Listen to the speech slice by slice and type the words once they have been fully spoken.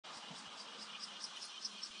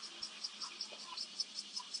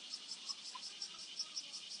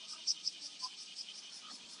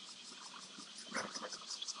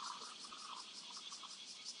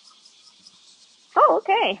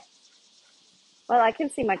Well, I can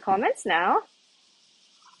see my comments now.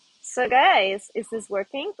 So guys, is this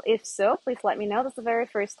working? If so, please let me know. This is the very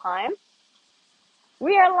first time.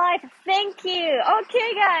 We are live. Thank you.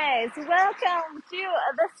 Okay, guys, welcome to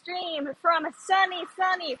the stream from sunny,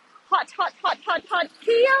 hot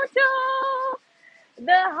Kyoto,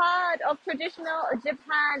 the heart of traditional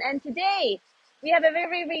Japan. And today we have a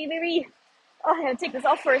very, oh, I'm gonna take this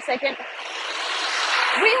off for a second.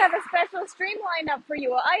 We have a special stream lined up for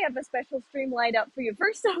you. I have a special stream lined up for you.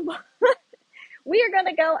 First of all, we are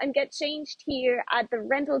gonna go and get changed here at the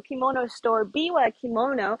rental kimono store,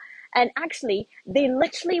 Biwakimono. And actually, they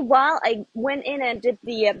literally, while I went in and did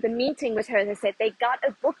the meeting with her, they said they got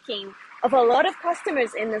a booking of a lot of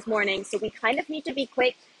customers in this morning. So we kind of need to be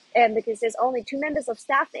quick because there's only 2 members of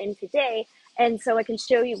staff in today. And so I can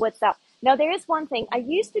show you what's up. Now, there is one thing. I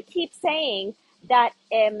used to keep saying that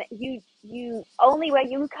you only wear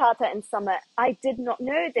yukata in summer. I did not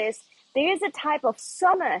know this. There is a type of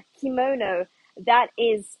summer kimono that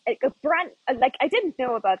is a brand, like I didn't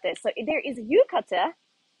know about this. So there is yukata,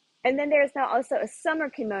 and then there is now also a summer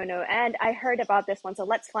kimono, and I heard about this one. So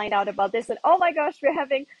let's find out about this. And oh my gosh, we're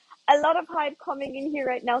having a lot of hype coming in here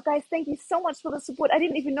right now. Guys, thank you so much for the support. I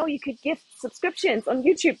didn't even know you could gift subscriptions on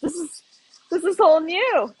YouTube. This is all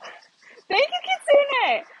new. Thank you,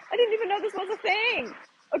 Kitsune. I didn't even know this was a thing.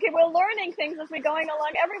 Okay, we're learning things as we're going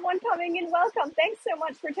along. Everyone coming in, welcome. Thanks so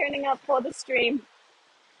much for turning up for the stream.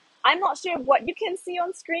 I'm not sure what you can see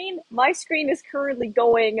on screen. My screen is currently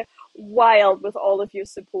going wild with all of your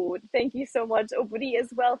support. Thank you so much, Oburi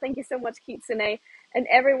as well. Thank you so much, Kitsune, and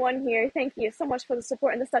everyone here. Thank you so much for the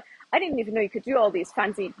support and the stuff. I didn't even know you could do all these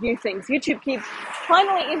fancy new things. YouTube keeps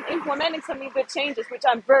finally implementing some new good changes, which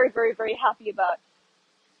I'm very happy about.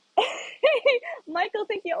 Michael,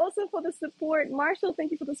 thank you also for the support. Marshall,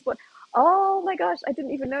 thank you for the support. Oh my gosh, I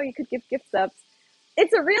didn't even know you could give gift subs.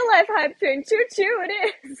 It's a real life hype train. Choo, it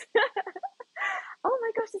is. Oh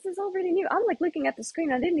my gosh, this is all really new. I'm like looking at the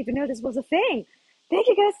screen. I didn't even know this was a thing. Thank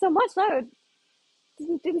you guys so much. I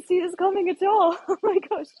didn't see this coming at all. Oh my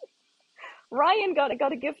gosh. Ryan got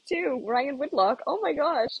a gift too. Ryan Whitlock. Oh my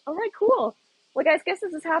gosh. All right, cool. Well, guys, guess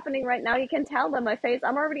this is happening right now. You can tell by my face.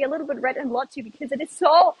 I'm already a little bit red and blotchy because it is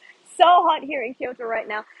so hot here in Kyoto right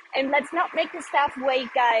now. And let's not make the staff wait,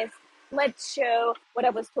 guys. Let's show what I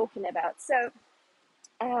was talking about. So,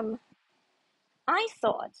 I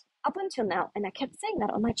thought up until now, and I kept saying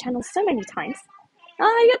that on my channel so many times.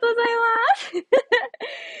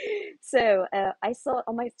 So, I saw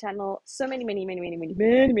on my channel so many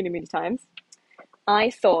times.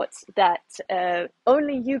 I thought that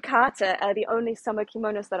only yukata are the only summer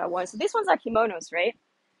kimonos that I wear. So these ones are kimonos, right?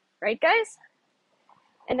 Right, guys?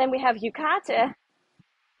 And then we have yukata,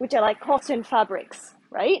 which are like cotton fabrics,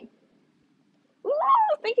 right? Ooh,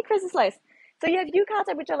 thank you, Chris's Slice. So you have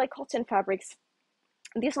yukata, which are like cotton fabrics.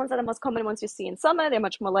 These ones are the most common ones you see in summer. They're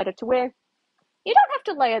much more lighter to wear. You don't have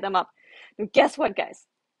to layer them up. And guess what, guys?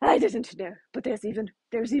 I didn't know, but there's even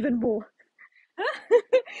more.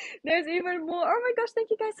 There's even more. Oh my gosh, thank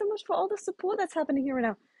you guys so much for all the support that's happening here right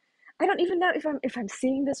now. I don't even know if I'm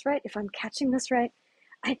seeing this right, if I'm catching this right.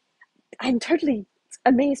 I'm totally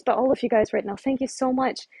amazed by all of you guys right now. Thank you so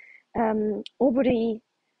much. Oburi,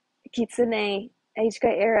 Kitsune, HK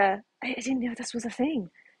Era. I didn't know this was a thing.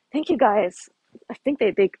 Thank you guys. I think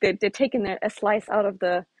they're taking a slice out of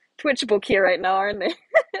the Twitch book here right now, aren't they?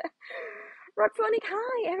 Rockphonic,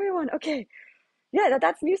 hi everyone. Okay. Yeah,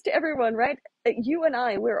 that's news to everyone, right? You and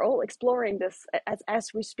I, we're all exploring this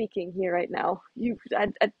as we're speaking here right now.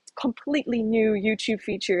 A completely new YouTube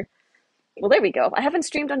feature. Well, there we go. I haven't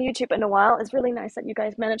streamed on YouTube in a while. It's really nice that you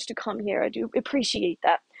guys managed to come here. I do appreciate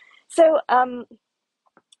that. So,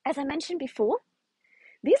 as I mentioned before,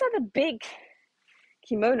 these are the big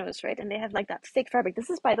kimonos, right? And they have like that thick fabric. This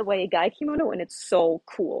is, by the way, a guy kimono, and it's so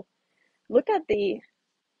cool. Look at the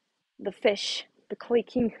fish, the koi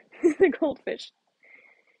king, the goldfish.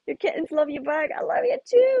 Your kittens love you back. I love you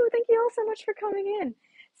too. Thank you all so much for coming in.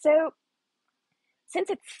 So, since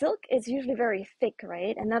it's silk, it's usually very thick,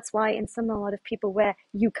 right? And that's why in summer a lot of people wear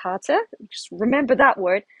yukata. Just remember that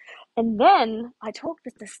word. And then I talked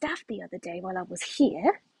with the staff the other day while I was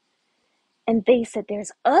here, and they said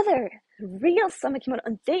there's other real summer kimono,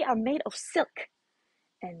 and they are made of silk.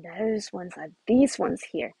 And those ones are these ones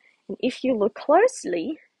here. And if you look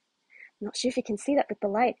closely, I'm not sure if you can see that with the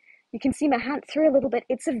light, you can see my hand through a little bit.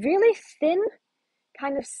 It's a really thin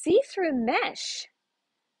kind of see-through mesh.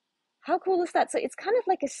 How cool is that? So it's kind of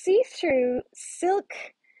like a see-through silk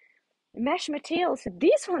mesh material. So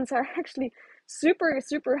these ones are actually super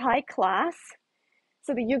high class.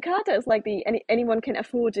 So the yukata is like anyone can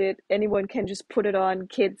afford it. Anyone can just put it on,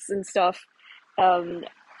 kids and stuff.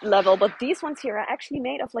 level, but these ones here are actually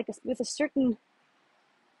made of like with a certain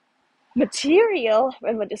material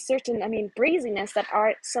and with a certain, I mean, breeziness that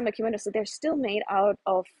are summer kimonos. So they're still made out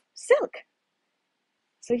of silk.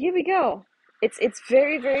 So here we go. It's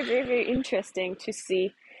very, very, very, very interesting to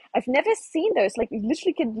see. I've never seen those. Like you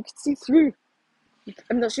literally you can see through.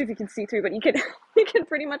 I'm not sure if you can see through, but you can you can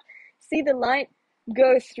pretty much see the light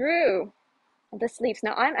go through the sleeves.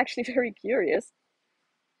 Now I'm actually very curious.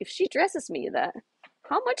 If she dresses me that,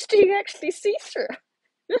 how much do you actually see through?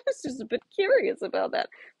 I was just a bit curious about that.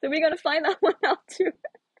 So we're gonna find that one out too.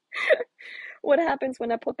 What happens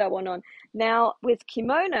when I put that one on? Now with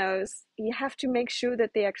kimonos, you have to make sure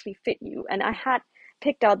that they actually fit you. And I had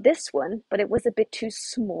picked out this one, but it was a bit too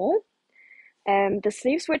small. The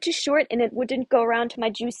sleeves were too short and it wouldn't go around to my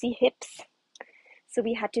juicy hips. So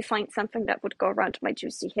we had to find something that would go around to my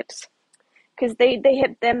juicy hips. Because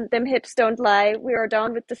them hips don't lie. We are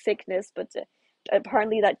down with the thickness, but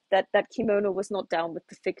apparently that kimono was not down with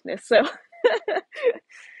the thickness. So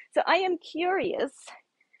so I am curious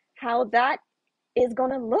how that is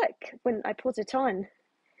gonna look when I put it on.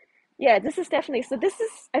 Yeah, this is definitely, so this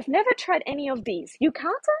is, I've never tried any of these.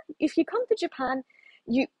 Yukata, if you come to Japan,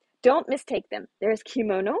 you don't mistake them. There's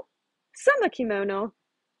kimono, summer kimono,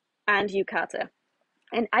 and yukata.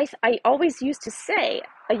 And I always used to say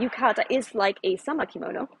a yukata is like a summer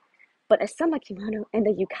kimono, but a summer kimono and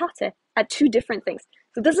a yukata are two different things.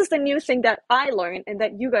 So this is the new thing that I learned and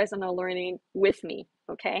that you guys are now learning with me,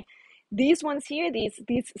 okay? These ones here, these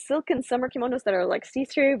silken summer kimonos that are like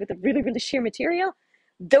see-through with a really, really sheer material,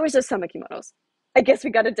 those are summer kimonos. I guess we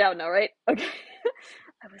got it down now, right? Okay.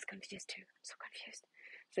 I was confused too. I'm so confused.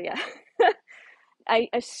 So yeah. I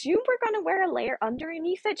assume we're gonna wear a layer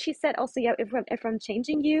underneath it. She said also, yeah, if I'm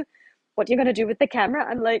changing you, what you're gonna do with the camera?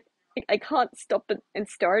 I'm like, I can't stop and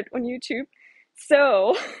start on YouTube.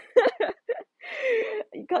 So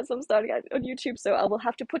you got some starting on YouTube, so I will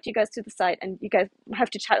have to put you guys to the side and you guys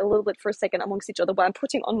have to chat a little bit for a second amongst each other while I'm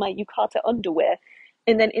putting on my yukata underwear.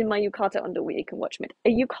 And then in my yukata underwear, you can watch me. A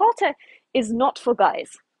yukata is not for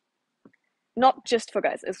guys. Not just for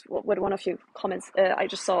guys, is what one of your comments I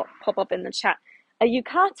just saw pop up in the chat. A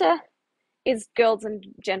yukata is girls and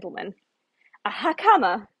gentlemen. A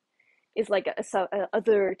hakama is like a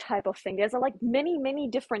other type of thing. There's like many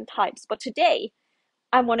different types. But today,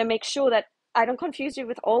 I want to make sure that I don't confuse you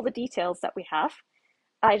with all the details that we have.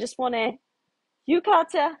 I just want to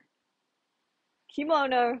yukata,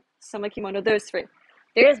 kimono, summer kimono, those three.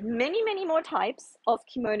 There's many more types of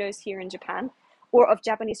kimonos here in Japan or of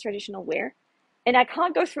Japanese traditional wear. And I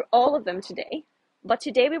can't go through all of them today. But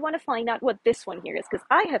today we want to find out what this one here is because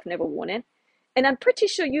I have never worn it. And I'm pretty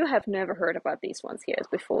sure you have never heard about these ones here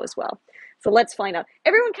before as well. So let's find out.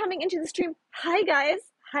 Everyone coming into the stream, hi guys.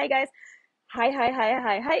 Hi guys.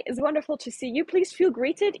 Hi. It's wonderful to see you. Please feel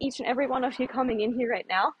greeted, each and every one of you coming in here right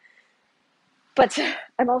now. But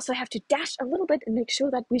I also have to dash a little bit and make sure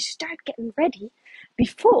that we start getting ready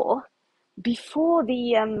before the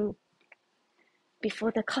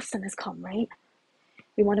customers come, right?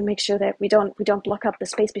 We want to make sure that we don't block up the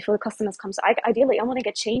space before the customers come. So ideally, I want to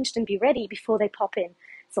get changed and be ready before they pop in.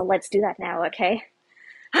 So let's do that now, okay?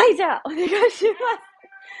 Hi,じゃあお願いします。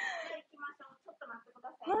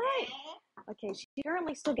Hi. Okay, she's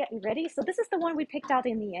currently still getting ready. So this is the one we picked out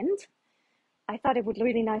in the end. I thought it would look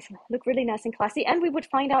really nice and classy, and we would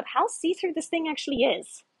find out how see-through this thing actually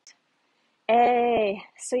is.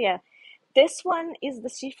 So yeah, this one is the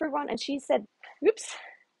see-through one, and she said, oops.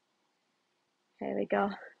 There we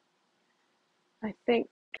go. I think,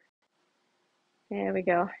 there we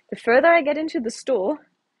go. The further I get into the store,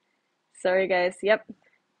 sorry guys, yep.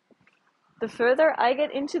 The further I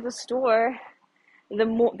get into the store,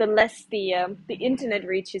 the less the internet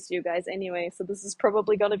reaches you guys anyway. So this is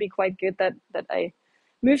probably gonna be quite good that I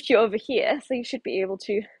moved you over here, so you should be able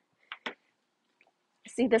to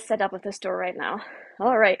see the setup of the store right now.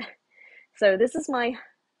 All right, so this is my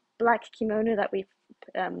black kimono that we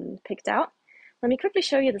picked out. Let me quickly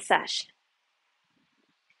show you the sash.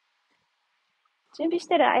 準備し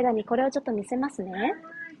てる間にこれをちょっと見せますね。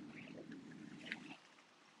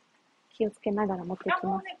気をつけながら持ってき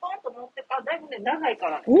ます。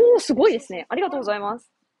おー、すごいですね。ありがとうございま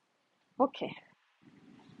す。Okay.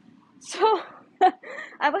 So,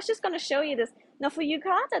 I was just going to show you this. Now for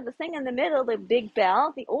yukata, the thing in the middle, the big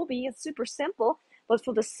bell, the obi, is super simple. But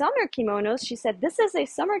for the summer kimonos, she said this is a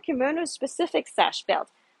summer kimono specific sash belt.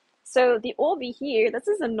 So the obi here, this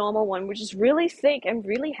is a normal one, which is really thick and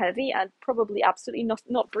really heavy and probably absolutely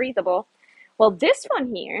not breathable. Well, this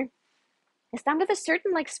one here is done with a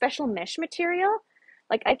certain like special mesh material.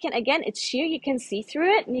 Like again, it's sheer, you can see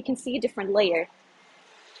through it and you can see a different layer.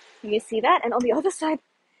 You see that? And on the other side,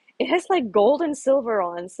 It has like gold and silver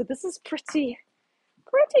on, so this is pretty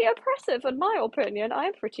impressive in my opinion.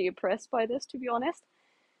 I'm pretty impressed by this, to be honest.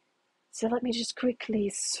 So let me just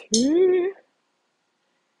quickly see.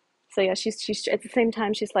 So yeah, she's at the same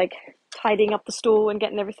time she's like tidying up the store and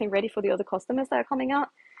getting everything ready for the other customers that are coming out.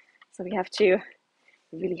 So we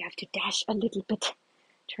really have to dash a little bit,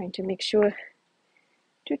 trying to make sure.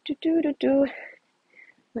 Let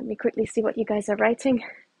me quickly see what you guys are writing.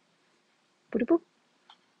 ブルブ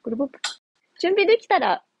ブルブ準備できた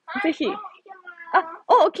らぜひ。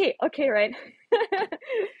Oh, okay, right.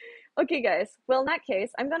 Okay, guys. Well, in that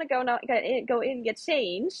case, I'm gonna go now. Go in and get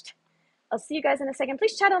changed. I'll see you guys in a second.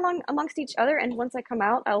 Please chat along amongst each other, and once I come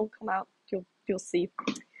out, I'll come out. You'll see.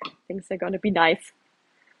 Things are gonna be nice.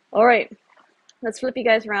 All right, let's flip you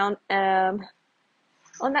guys around.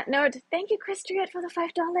 On that note, thank you, Christian, for the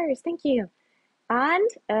 $5. Thank you. And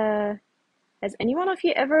has anyone of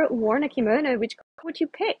you ever worn a kimono? Which would you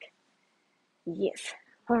pick? Yes.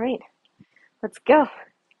 All right. Let's go.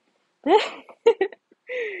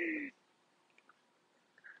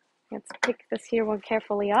 Let's pick this here one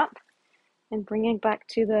carefully up and bring it back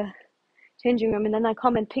to the changing room, and then I'll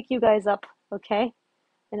come and pick you guys up, okay?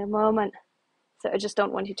 In a moment. So I just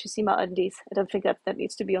don't want you to see my undies. I don't think that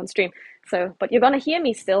needs to be on stream. So, but you're gonna hear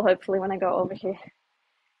me still, hopefully, when I go over here.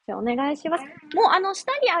 じゃあお願いします。もう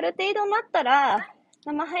下にある程度になったら、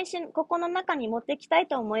生配信ここの中に持ってきたい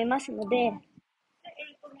と思いますので。ま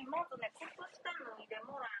ずね、靴下脱いで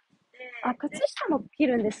もらって。あ、靴下も着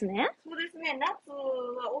るんですね。そうですね。夏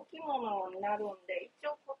はお着物になるんで、一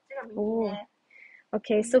応こっちが右ね。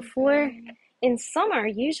Okay, so in summer,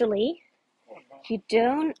 usually, you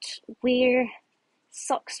don't wear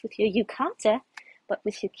socks with your yukata, but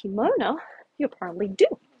with your kimono, you probably do.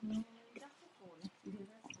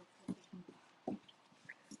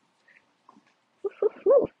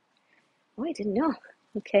 Oh, I didn't know.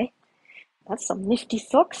 Okay, that's some nifty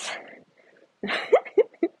socks.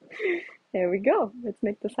 There we go. Let's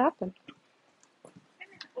make this happen.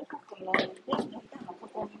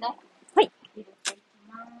 はい。あ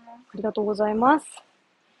りがとうございます。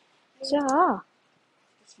じゃあ、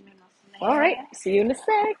Alright, see you in a sec.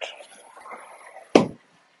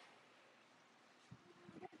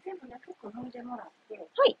 は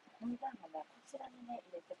い。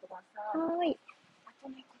はい。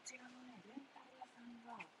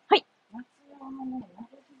はい。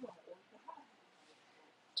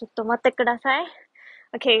ちょっと待ってください。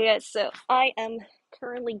Okay, guys, so I am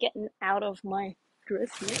currently getting out of my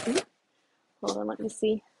dress here. Hold on, let me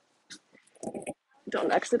see.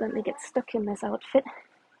 Don't accidentally get stuck in this outfit.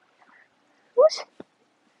 What?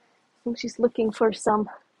 Oh, she's looking for some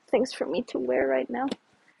things for me to wear right now.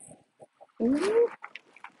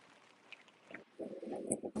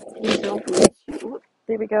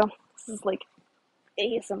 There we go. This is like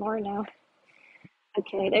ASMR now.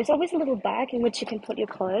 Okay, there's always a little bag in which you can put your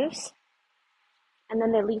clothes. And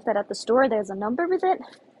then they leave that at the store. There's a number with it.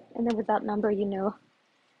 And then with that number, you know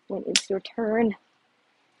when it's your turn.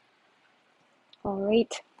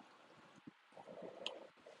 Alright.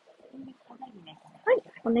 はい、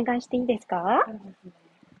お願いしていいですか?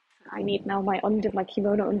 I need now my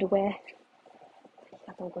kimono underwear. あり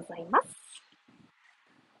がとうございます。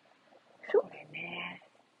これね。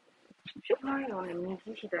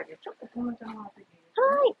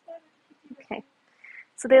Okay.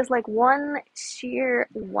 So there's like one sheer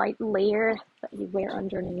white layer that you wear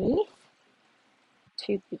underneath.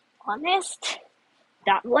 To be honest,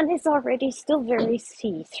 that one is already still very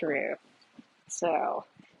see-through. So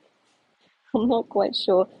I'm not quite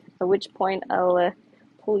sure at which point I'll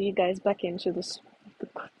pull you guys back into the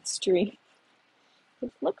stream.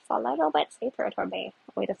 It looks a little bit safer for me.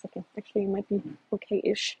 Wait a second. Actually, it might be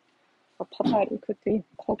okay-ish. I'll pop out and quickly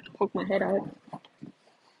poke my head out. I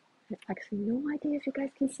have actually no idea if you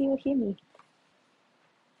guys can see or hear me.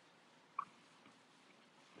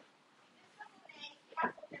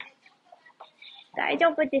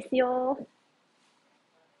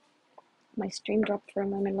 My stream dropped for a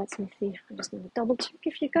moment. Let's see. I'm just going to double check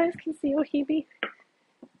if you guys can see or hear me.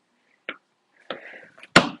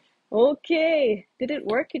 Okay. Did it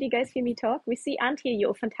work? Did you guys hear me talk? We see and hear you.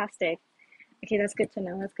 Oh, fantastic. Okay, that's good to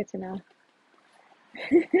know. That's good to know.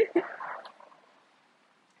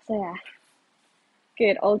 So yeah.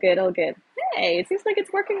 Good. All good. All good. Hey, it seems like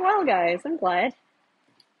it's working well, guys. I'm glad.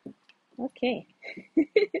 Okay.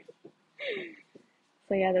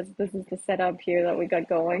 So yeah, this is the setup here that we got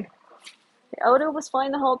going. The audio was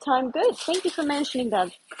fine the whole time. Good. Thank you for mentioning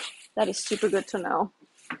that. That is super good to know.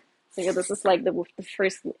 So yeah, this is like the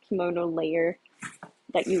first kimono layer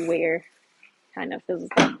that you wear. Kind of. This is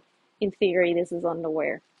in theory, this is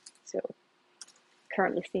underwear. So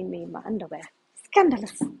currently seeing me in my underwear.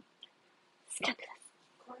 Scandalous. Scandalous.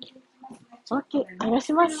 Okay, お願い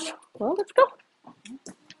します。Well, let's go.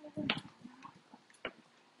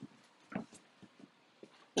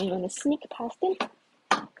 I'm going to sneak past him.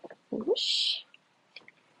 Whoosh.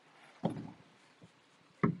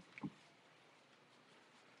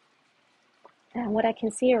 And what I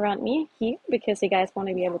can see around me here, because you guys want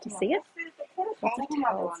to be able to see it, lots of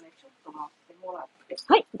towels.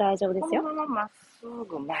 はい、大丈夫ですよ。Okay,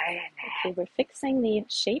 we're fixing the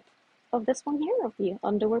shape of this one here, of the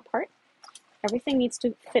underwear part. Everything needs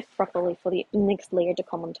to fit properly for the next layer to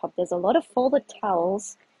come on top. There's a lot of folded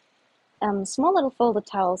towels, small little folded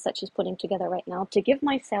towels that she's putting together right now to give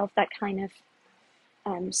myself that kind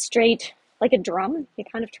of straight, like a drum. You're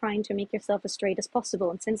kind of trying to make yourself as straight as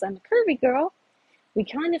possible. And since I'm a curvy girl, we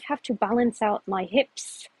kind of have to balance out my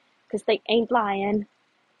hips because they ain't lying.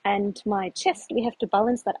 And my chest, we have to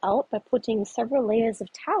balance that out by putting several layers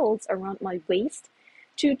of towels around my waist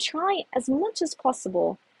to try as much as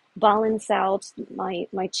possible balance out my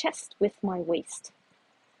chest with my waist.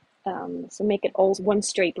 So make it all one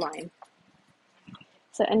straight line.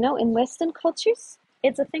 So I know in Western cultures,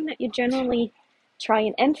 it's a thing that you generally try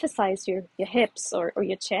and emphasize your hips or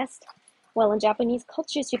your chest. While in Japanese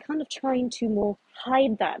cultures, you're kind of trying to more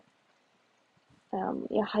hide that.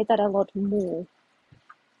 You hide that a lot more,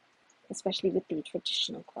 especially with the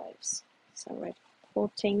traditional clothes. So we're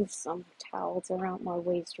putting some towels around my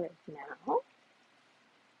waist right now.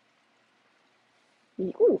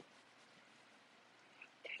 Ooh.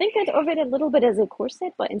 Think of it a little bit as a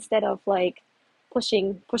corset, but instead of like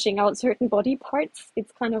pushing out certain body parts,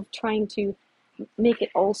 it's kind of trying to make it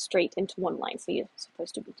all straight into one line. So you're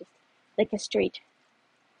supposed to be just like a straight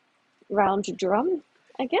round drum,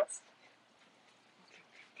 I guess.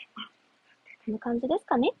 こんな感じです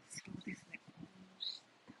かね?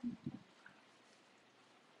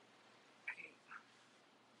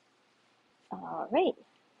 All right.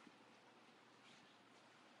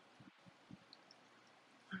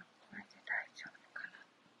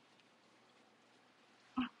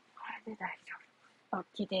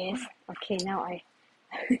 Okay, です. Okay, now I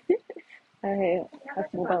have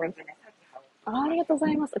more balance. ありがとうご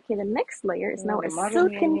ざいます. Okay, the next layer is now a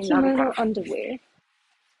silken kimono underwear.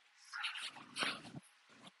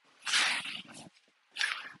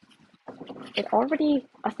 It already,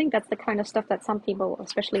 I think that's the kind of stuff that some people,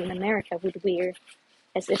 especially in America, would wear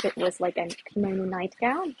as if it was like a kimono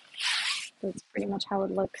nightgown. That's pretty much how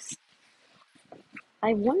it looks.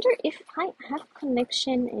 I wonder if I have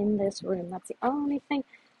connection in this room. That's the only thing.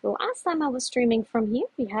 The last time I was streaming from here,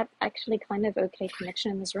 we had actually kind of okay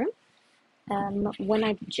connection in this room. When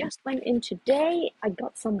I just went in today, I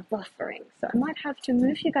got some buffering. So I might have to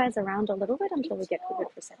move you guys around a little bit until we get good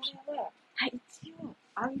reception. はい。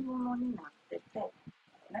は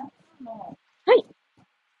い。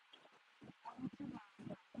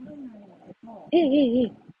えええええ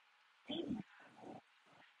え。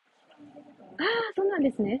ああ、そうなん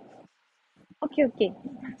ですね。オッケーオッケー。じ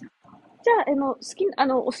ゃあ、好き、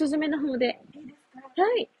おすすめの方で。は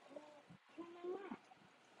い。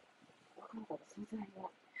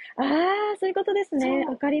ああ、そういうことですね。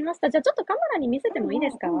わかりました。じゃあ、ちょっとカメラに見せてもいい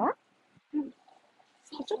ですか？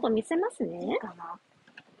ちょっと見せますね。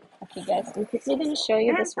Okay, guys, I'm quickly going to show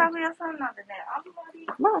you this one.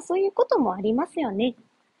 まあ、そういうこともありますよね。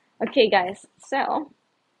Okay, guys, so,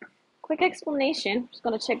 quick explanation. Just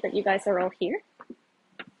going to check that you guys are all here.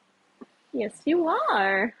 Yes, you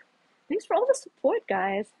are. Thanks for all the support,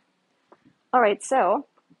 guys. All right, so,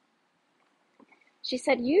 she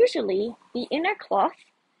said usually the inner cloth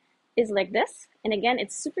is like this. And again,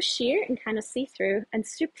 it's super sheer and kind of see-through and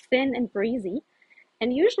super thin and breezy.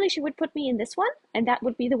 And usually she would put me in this one, and that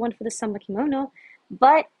would be the one for the summer kimono.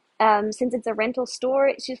 But since it's a rental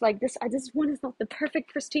store, she's like, this one is not the perfect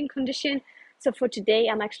pristine condition. So for today,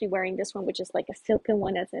 I'm actually wearing this one, which is like a silken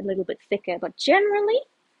one that's a little bit thicker. But generally,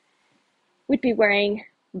 we'd be wearing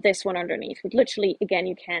this one underneath. Which literally, again,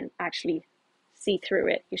 you can actually see through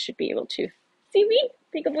it. You should be able to see me,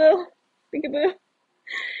 peekaboo, peekaboo,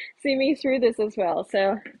 see me through this as well.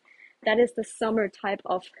 So that is the summer type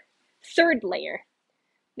of third layer.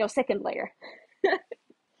 No, second layer.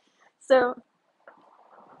 So,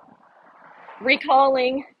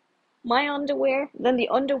 recalling my underwear, then the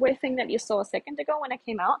underwear thing that you saw a second ago when I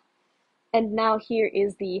came out, and now here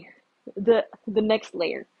is the next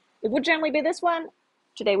layer. It would generally be this one.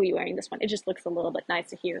 Today we're wearing this one. It just looks a little bit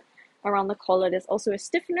nicer here around the collar. There's also a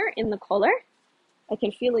stiffener in the collar. I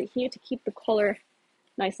can feel it here to keep the collar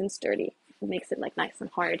nice and sturdy. It makes it like nice and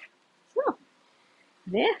hard. So,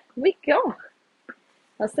 there we go.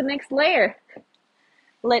 What's the next layer?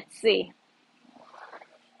 Let's see.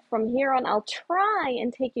 from here on, I'll try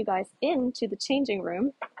and take you guys into the changing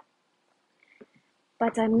room,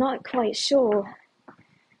 but I'm not quite sure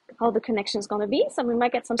how the connection is going to be, so we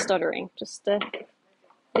might get some stuttering. Just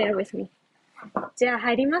bear with me. じゃあ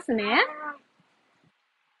入りますね。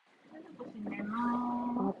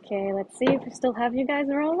Okay, let's see if we still have you guys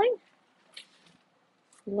rolling.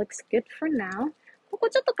 Looks good for now. ここ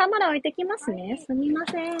ちょっとカメラ置いてきますね。すみま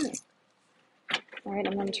せん。Alright,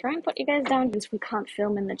 I'm gonna try and put you guys down since we can't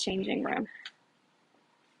film in the changing room.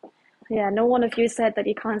 Yeah, no one of you said that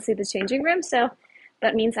you can't see the changing room, so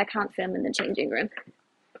that means I can't film in the changing room.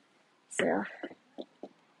 So,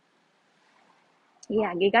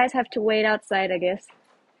 yeah, you guys have to wait outside, I guess.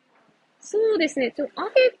 そうですね。開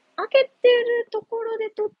けてるところ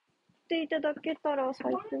で撮っていただけたら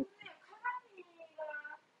最高。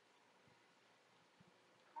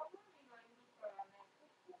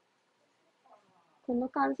こんな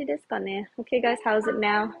感じですかね。Okay, guys, how's it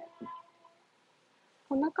now?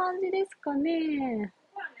 こんな感じですかね。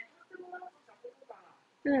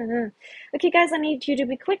Okay, guys, I need you to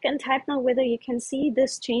be quick and type now whether you can see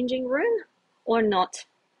this changing room or not.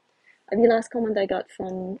 The last comment I got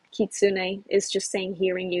from Kitsune is just saying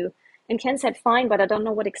hearing you. And Ken said fine, but I don't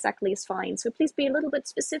know what exactly is fine. So please be a little bit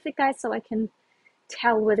specific, guys, so I can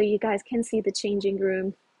tell whether you guys can see the changing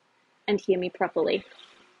room and hear me properly.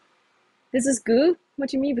 This is goo? What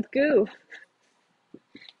do you mean with goo?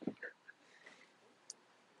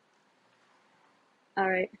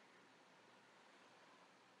 Alright.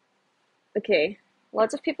 Okay.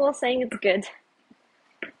 Lots of people are saying it's good.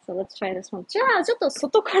 So let's try this one. じゃあ、ちょっと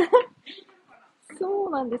外からそう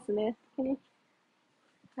なんですね。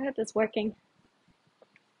I hope it's working.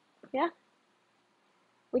 Yeah?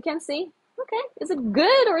 We can see? Okay. Is it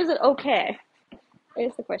good or is it okay?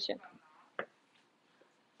 Here's the question.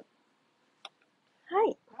 は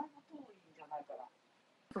い。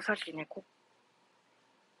さっきね、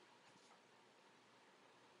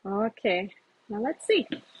Okay. Now let's see.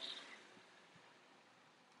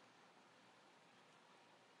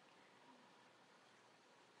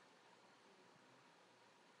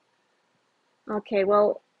 Okay,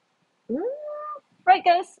 well, right,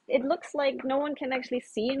 guys, it looks like no one can actually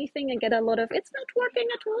see anything and get a lot of, it's not working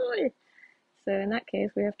at all. So in that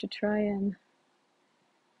case, we have to try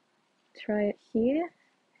it here.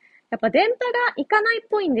 やっぱ電波がいかないっ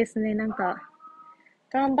ぽいんですね。なんか、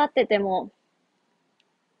頑張ってても。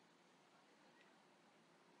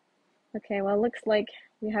Okay, well, looks like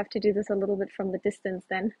we have to do this a little bit from the distance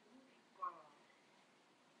then.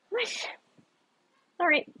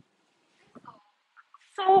 Alright.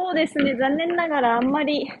 そうですね、残念ながらあんま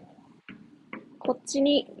りこっち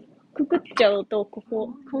にくくっちゃうと、こ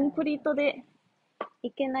こコンクリートで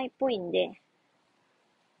いけないっぽいんで。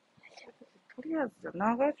とりあえず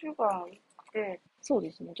長襦袢行って。そう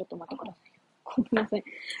ですね、ちょっと待ってください。ごめんなさい。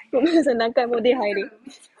ごめんなさい、何回も出入り。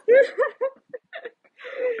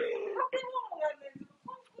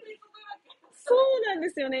そうなんで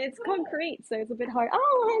すよね。It's concrete, so it's a bit hard. あ、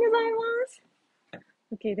おはようございます。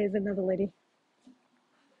Okay, there's another lady.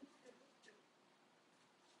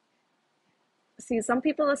 See, some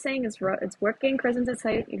people are saying it's working. Crescent is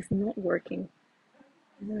saying it's not working.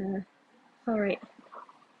 All right.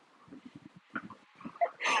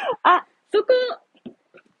 あ、そこ、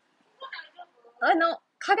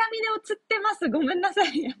鏡で映ってます。ごめんなさ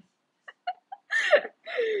い。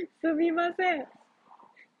すみません。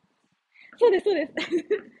そうです、そうです。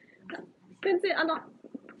全然、も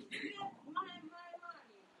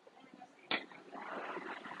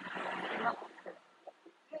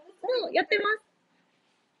うやってます。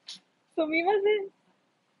すみません。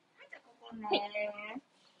はい。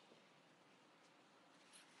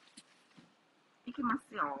いきま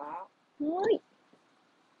すよ。はい。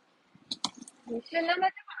で、生での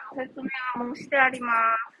説明はもうしてありま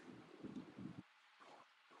す。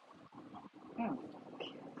うん。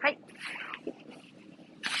はい。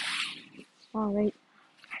Alright.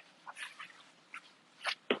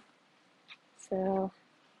 So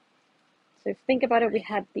if you think about it, we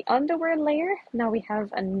had the underwear layer. Now we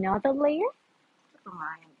have another layer. ちょっと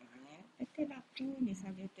前にね、手楽に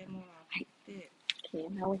下げてもらって。Okay,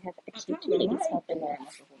 now we have actually two ladies helping there.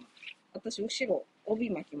 私、後ろ、帯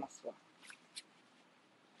巻きますわ。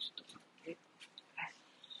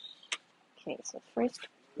Okay, so first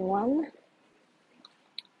one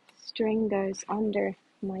string goes under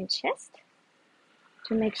my chest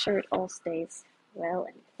to make sure it all stays well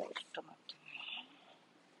in place.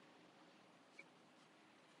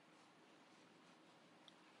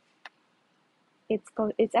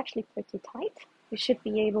 It's actually pretty tight. You should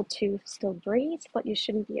be able to still breathe, but you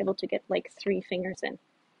shouldn't be able to get like 3 fingers in.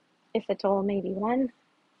 If at all, maybe 1.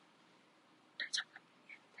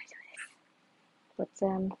 but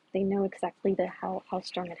they know exactly how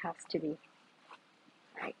strong it has to be.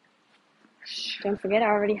 Right. Don't forget, I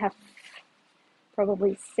already have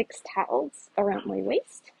probably 6 towels around my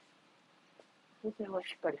waist. 風船は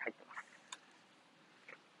しっかり入ってます。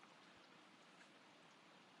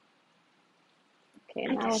Okay,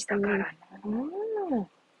 now is the main.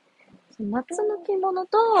 So 夏の着物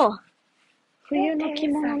と冬の着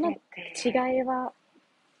物の違いは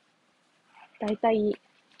だいたい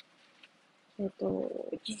生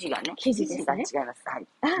地がね、生地ですね。が違います。はい。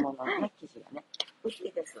着物のね、生地がね。美味し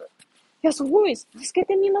いです。いや、すごい。透け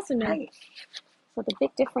てみますね。はい。So the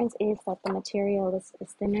big difference is that the material is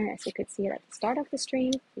thinner, as you could see it at the start of the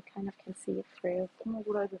stream. You kind of can see it through. この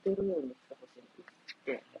ぐらいで出るようにしてほしい。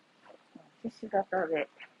で、消し型で。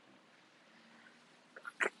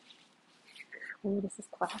Oh, this is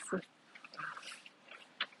classy.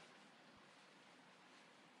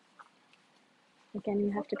 Again,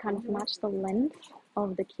 you have to kind of match the length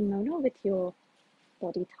of the kimono with your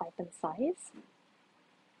body type and size.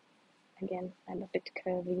 Again, I'm a bit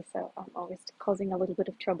curvy, so I'm always causing a little bit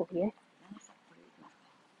of trouble here.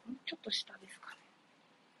 ちょっと下ですか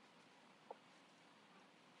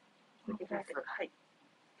ね。はい。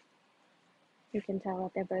You can tell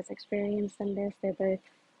that they're both experienced in this. They're both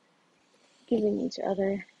giving each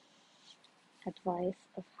other advice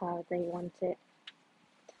of how they want it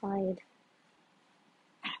tied.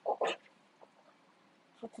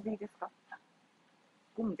 そっちでいいですか？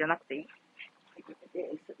ゴムじゃなくていい？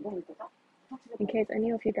ゴムとかIn case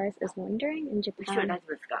any of you guys is wondering, in 後ろ Japan, 大丈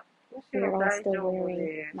夫ですか？ we are all 大 still 丈夫 wearing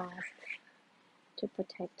です。 masks to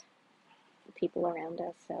protect the people around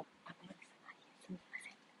us. So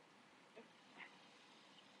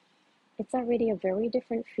it's already a very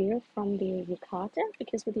different feel from the yukata,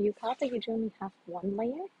 because with the yukata you only have one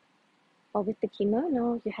layer, but with the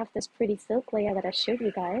kimono you have this pretty silk layer that I showed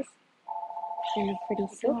you guys. In a pretty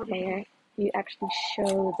silk layer, you actually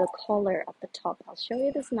show the collar at the top. I'll show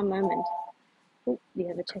you this in a moment. Oh, we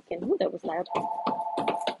have a check-in. Oh, that was loud.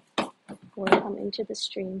 Welcome into the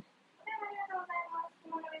stream.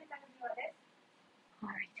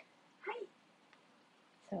 Alright.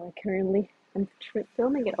 So I'm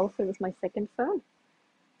filming it also with my second phone.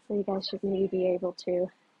 So you guys should maybe be able to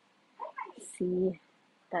see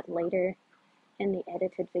that later in the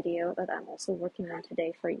edited video that I'm also working on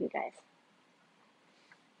today for you guys.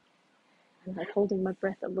 I'm like holding my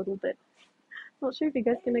breath a little bit. Not sure if you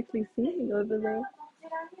guys can actually see me over there.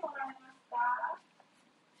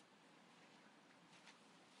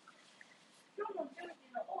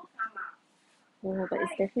 Oh, but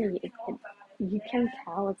it's definitely, you can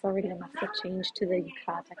tell it's already a massive change to the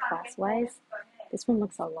yukata class-wise. This one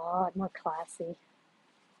looks a lot more classy.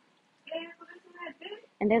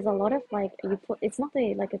 And there's a lot of it's not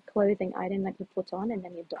like a clothing item that you put on and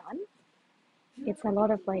then you're done. It's a lot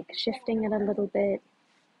of shifting it a little bit,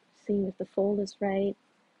 seeing if the fold is right,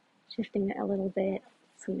 shifting it a little bit,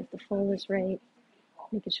 seeing if the fold is right,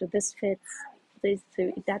 making sure this fits.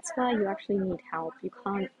 So that's why you actually need help. You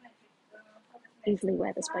can't easily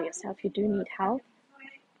wear this by yourself. You do need help.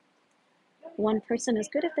 One person is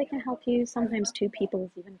good if they can help you. Sometimes 2 people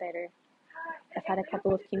is even better. I've had a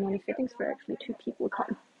couple of kimono fittings where actually 2 people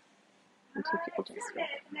come and 2 people just fit.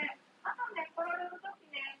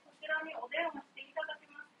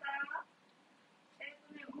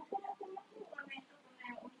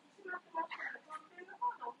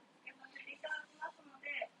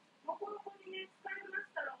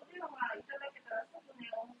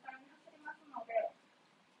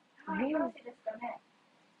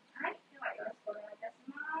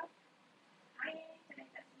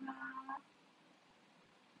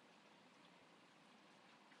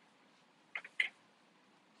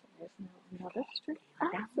 There's now another string.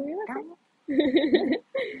 Hi.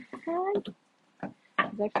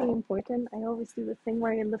 It's actually important. I always do the thing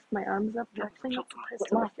where I lift my arms up. You're actually not supposed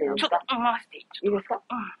to lift your arms up. 回していいですか？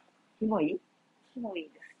ひもいい？ひもいい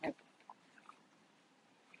ですね。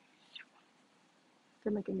 I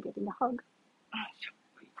feel like I'm getting a hug. は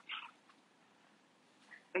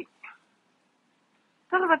い。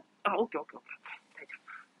ただ、オッケー。大丈夫。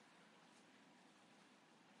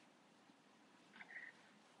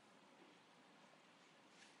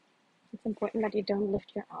It's important that you don't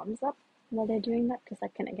lift your arms up while they're doing that, because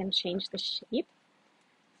that can again change the shape.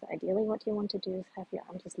 So ideally what you want to do is have your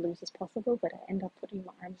arms as loose as possible, but I end up putting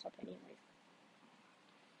my arms up anyway.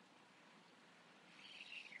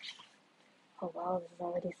 Oh wow, this is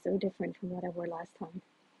already so different from what I wore last time.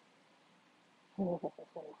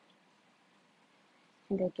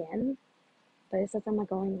 And again, both of them are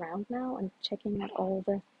going round now and checking that all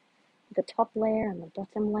the top layer and the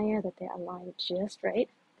bottom layer, that they're aligned just right.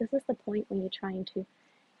 this is the point when you're trying to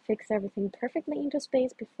fix everything perfectly into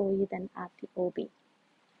space before you then add the obi.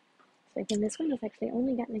 So again, this one is actually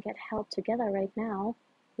only going to get held together right now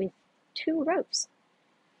with 2 ropes.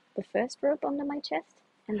 The first rope under my chest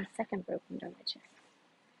and the second rope under my chest.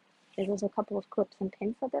 There's also a couple of clips and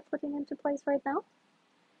pins that they're putting into place right now.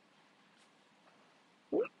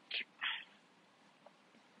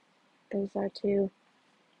 Those are to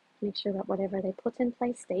make sure that whatever they put in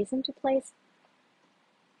place stays into place.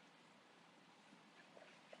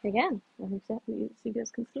 Again, exactly, as you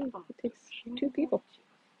guys can see, it takes 2 people.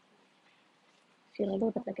 Feel a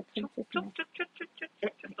little bit like a princess now. ちょ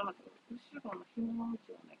っと待って、後ろの紐の位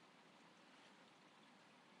置をね、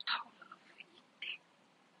タオルの上に行って。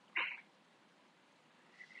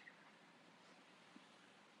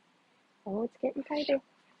Oh, it's getting tighter.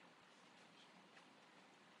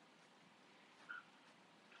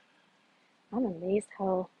 I'm amazed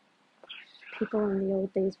how people in the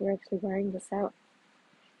old days were actually wearing this out.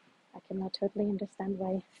 I can now totally understand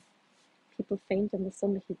why people faint in the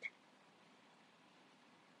summer heat.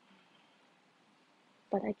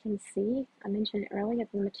 But I can see, I mentioned it earlier,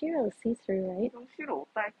 the material is see-through, right? 後ろお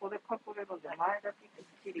太鼓で隠れるんで、前だけくっ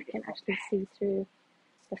きり You で can actually see through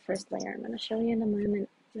the first layer. I'm going to show you in a moment.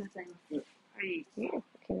 ございます。はい。 Ooh,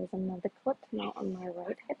 okay, there's another clip now on my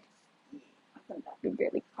right hip. 挟んだ。 You're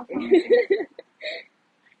barely, 挟んで。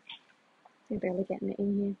 you're barely getting it in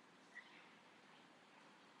here.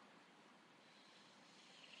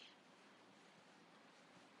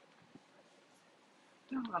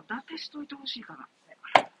 でも、伊達しといてほしいかな。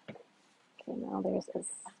 Okay, now there's a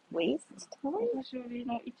waist tie. 腰折り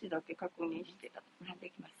の位置だけ確認して、なんで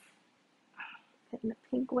いきます。 Getting a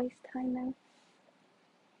pink waist tie now.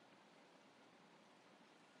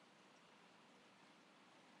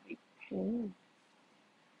 Ooh.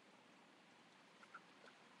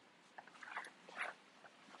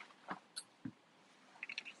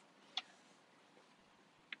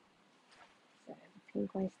 So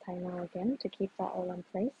pink waist tie now again to keep that all in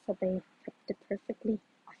place. So they kept it perfectly.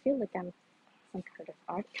 I feel like I'm some kind of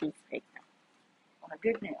art piece right now.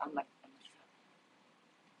 でね、あんまり。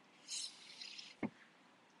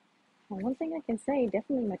 Well, one thing I can say,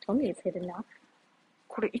 definitely my tummy is hidden now.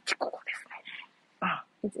 これ1個ですね。あ、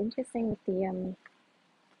 It's interesting with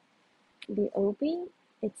the obi.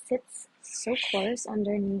 It sits so close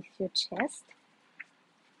underneath your chest,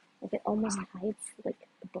 like it almost hides like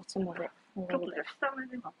the bottom of it a ちょっ little とじゃ bit. あ下目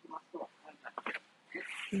で巻きますわ。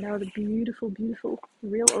 Now the beautiful, beautiful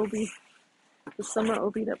real obi, the summer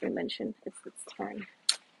obi that we mentioned, it's turn.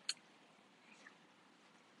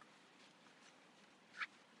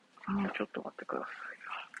 ちょっと待ってください。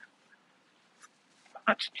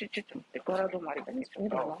あ、ちょっと待って、柄止まりだ That け is ちょっ really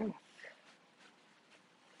と合わせ long. ます。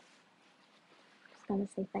 Just gonna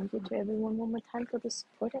say thank you to everyone one more time for the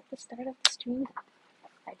support at the start of the stream.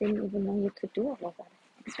 I didn't even know you could do all of that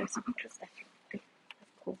extra support stuff. That's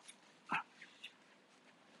cool.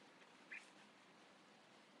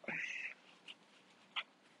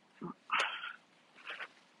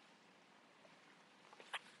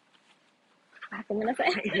 あ、ごめんなさ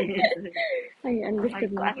い。はい、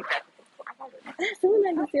lifted my. そう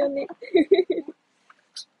なんですよね。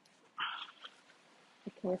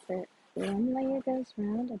Okay, so one layer goes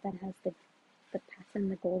round that has the pattern,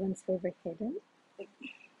 the gold and silver hidden.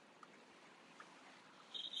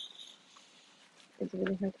 It's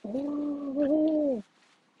really hard. Oh,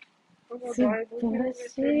 すばら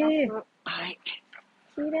しい。はい。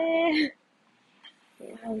綺麗。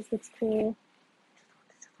Wow, this looks cool.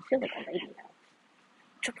 I feel like a lady now.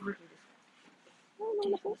 ちょっと待っていいですか。 Oh,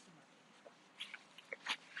 wonderful.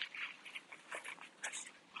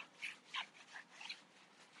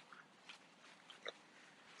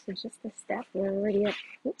 So just a step, we're already at,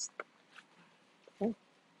 oops. Oh.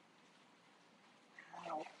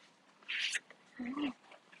 Ooh.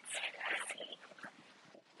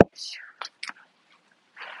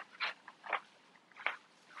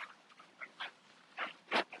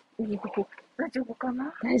 大丈夫か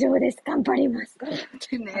な。大丈夫です。頑張ります。頑張っ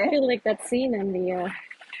てね。 I feel like that scene in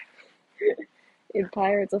in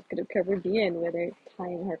Pirates of the Caribbean where they're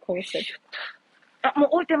tying her corset. あ、もう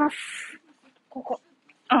置いてます。ここ。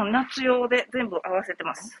夏用で全部合わせて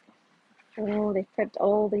ます。 Oh, they prepped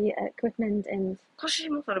all the equipment and 腰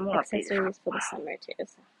もそれもらっていいですか。 accessories for the summer too.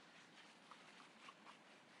 So.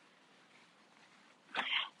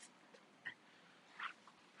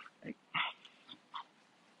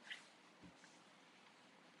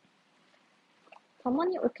 たま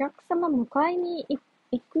にお客様迎えに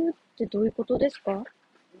行くってどういうことですか？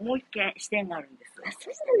もう一軒支店があるんです。あ、そ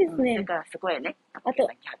うなんですね。だからそこへね。あと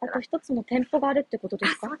一つの店舗があるってことで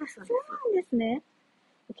すか？そうです。そうなんですね。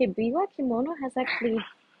Okay, Biwakimono has actually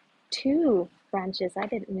 2 branches. I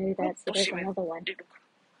didn't know that, so there's another one.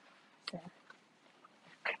 So.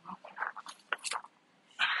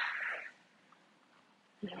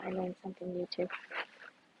 Yeah, I learned something new too.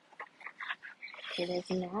 Okay, there's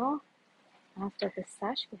now, after the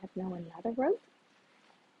sash, we have now another rope.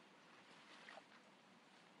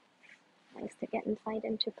 Nice to get tied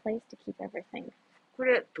into place to keep everything. こ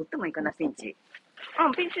れ取ってもいいかな、ピンチ。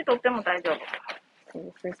ピンチ取っても大丈夫。Okay,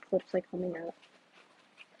 the first clips are coming out.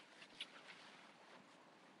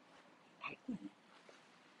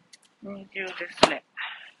 二重ですね。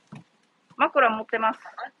枕持ってます。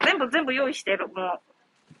全部用意してる。もう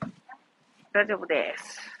大丈夫で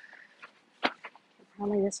す。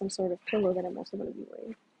Probably there's some sort of pillow that I'm also going to be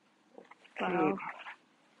wearing. Wow.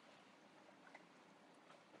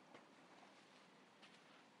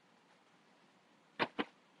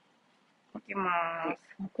 いきます。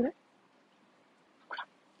枕?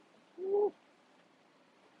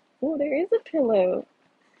 Oh, there is a pillow.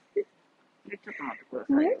 で、ちょっと待ってくだ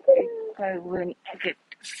さい。一回上に上げて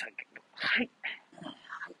下げる。はい。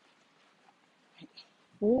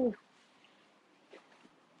Oh.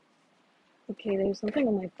 Okay, there's something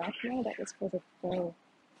on my back now that is for the bow.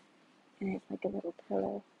 And it's like a little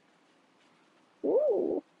pillow.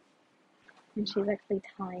 Ooh. And she's actually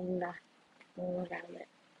tying the bow around it.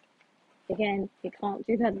 Again, you can't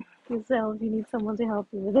do that yourself. You need someone to help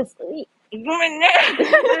you with this. ごめんね。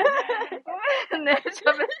ごめんね。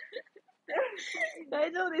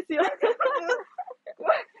大丈夫ですよ。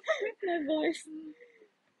My voice.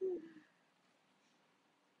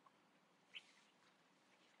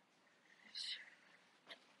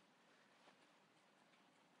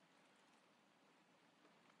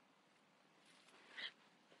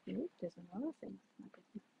 Ooh, there's another thing I could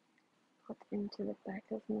put into the back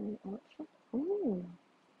of my outfit. Oh,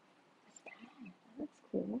 it's that. That's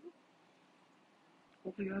cool.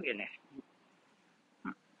 こういうわけね。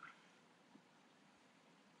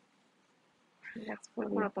That's for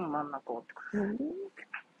これと真ん中をってこと。maybe.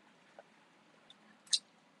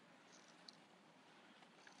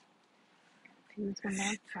 Pin this one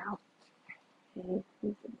down. Wow. Okay,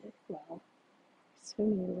 these are big. Wow. So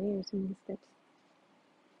many layers in these steps.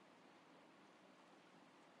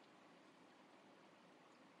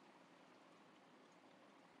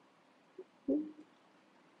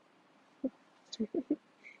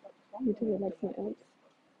 You do it like my else.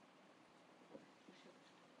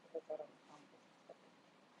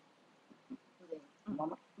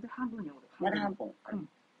 で、半分に折る。まだ半分。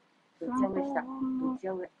どっちが上下？どっち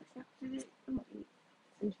が上下？ It's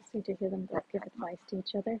interesting to hear them both give advice to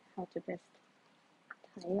each other how to best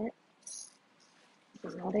tie it. So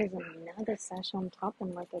now there's another sash on top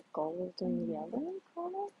in like a golden yellow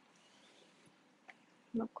color.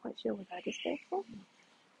 I'm not quite sure what that is there for.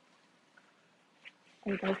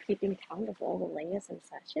 Are you guys keeping count of all the layers and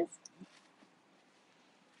sashes?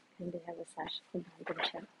 And they have a sash combined in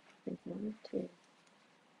check. I think 1, 2,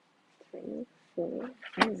 3, 4.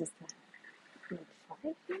 What is this? Like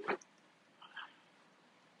 5 here?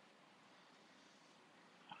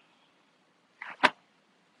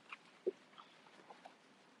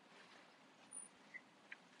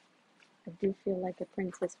 I do feel like a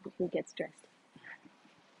princess who gets dressed.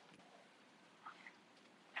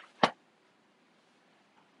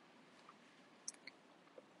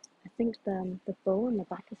 I think the bow on the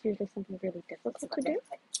back is usually something really difficult to do.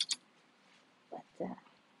 But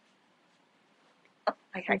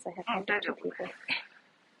since I have help of 2 people,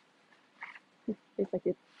 it's like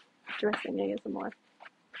you're dressing ASMR.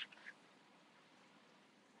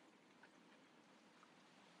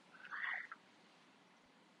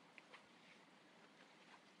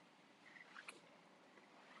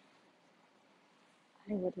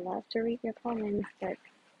 I would love to read your comments, but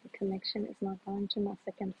the connection is not going to my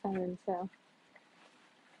second phone, so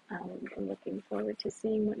I'm looking forward to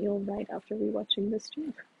seeing what you'll write after rewatching this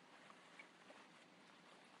stream.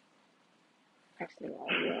 Actually,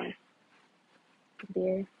 while you're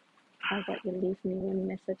there, how about you leave me one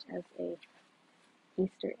message as a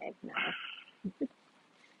Easter egg now? Because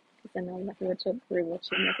then I'll rewatch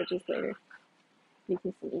your messages later. Leave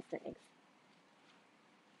me some Easter eggs.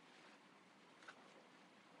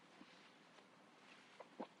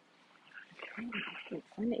 It's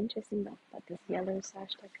kind of interesting that this yellow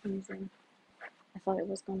sash that comes in. I thought it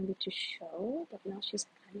was going to be to show, but now she's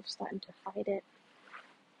kind of starting to hide it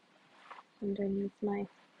underneath my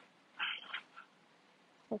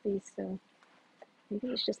hobby, so maybe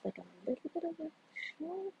it's just like a little bit of a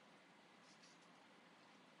show.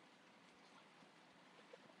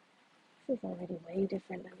 This is already way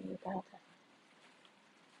different than you thought.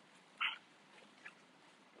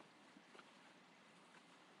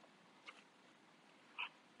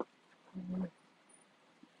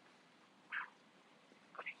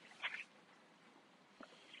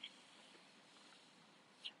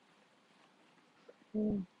 う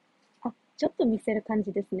ん。あ、ちょっと見せる感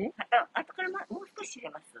じですね。あとからもう少し入れ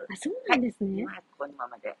ます。あ、そうなんですね。今ここのま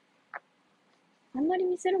まで。あんまり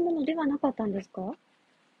見せるものではなかったんですか？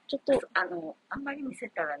ちょっと。あんまり見せ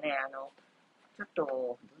たらね、ちょっと、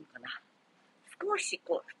どうかな。少し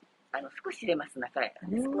少し入れます、中へ。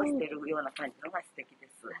少し出るような感じのが素敵で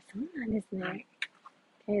す。あ、そうなんですね。はい。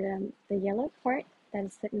Okay, the yellow part that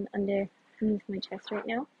is sitting underneath my chest right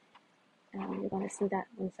now, you're going to see that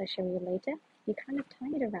once I show you later. You kind of tie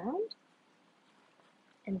it around,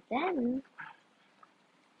 and then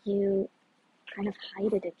you kind of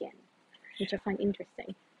hide it again, which I find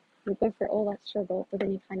interesting. You go for all that struggle, but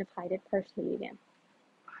then you kind of hide it partially again.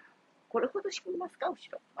 これほど仕込みますか、後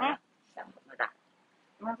ろ。あ、まだ。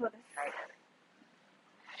まだです。はい。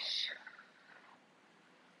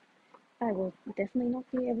I will definitely not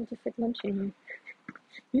be able to fit lunch in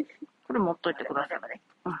here. これ持っといてください。は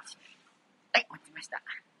い、持ちました。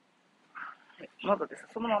はい、まだです。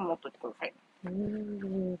そのまま持っといてください。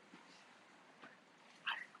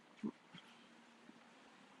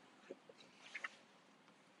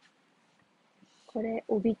これ、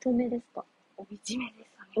帯留めですか？帯締めです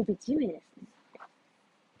ね。帯締めですね。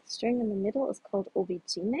The string in the middle is called 帯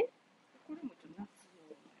締め。これもちょっと夏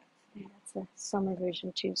のやつ。That's a summer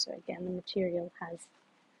version too, so again, the material has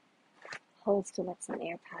holes to let some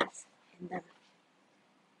air pass in them.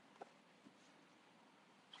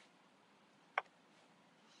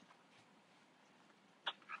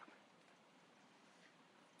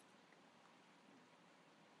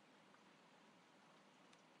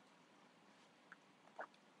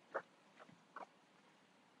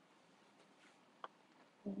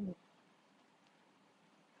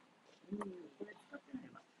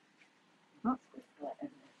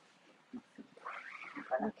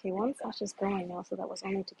 Okay, one sash is going now, so that was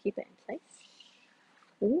only to keep it in place.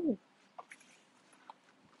 Ooh.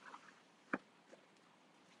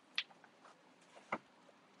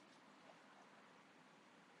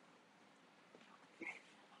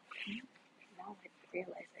 Now I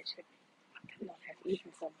realize I should not have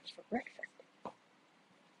eaten so much for breakfast. I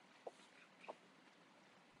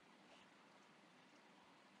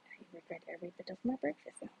regret every bit of my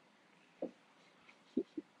breakfast now.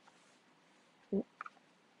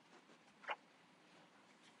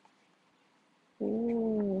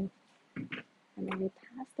 Ooh. And then we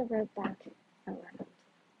pass the rope back around.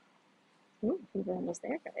 Ooh, we were almost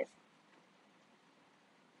there, guys.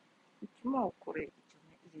 いつもこれ一応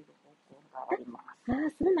ね、入れる方向があります。ああ、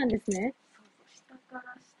そうなんですね。そうそう、下か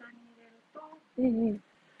ら下に入れると、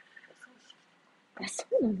あ、そ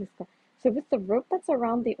うなんですか。So with the rope that's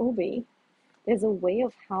around the obi, there's a way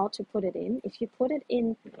of how to put it in. If you put it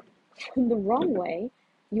in from the wrong way,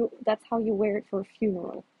 that's how you wear it for a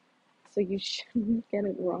funeral. So you shouldn't get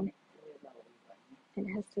it wrong. It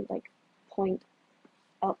has to like point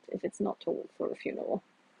up if it's not told for a funeral.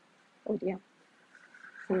 Oh dear.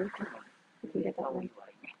 So you can get that wrong.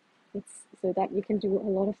 It's so that you can do a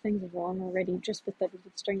lot of things wrong already just with the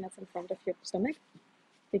string that's in front of your stomach.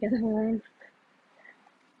 To get that wrong.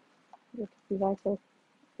 It could be vital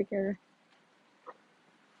figure.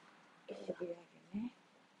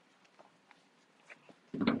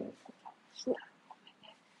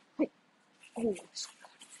 Oh,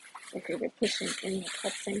 okay, we're pushing in the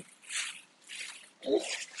top thing.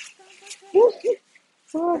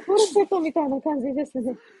 そう、フォルセットみたいな感じですね。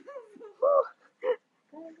頑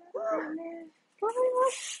張り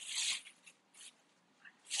ます。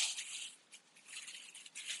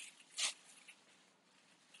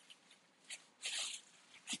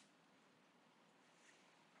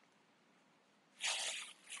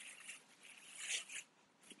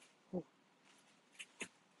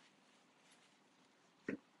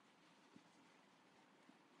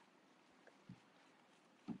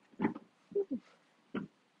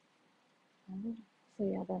So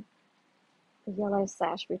yeah, the yellow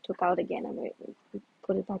sash we took out again and we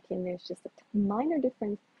put it back in. There's just a minor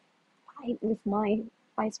difference. With my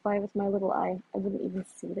I spy with my little eye, I wouldn't even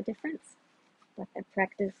see the difference. But a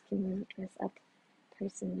practiced kimono dress up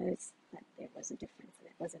person knows that there was a difference and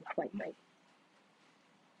it wasn't quite right.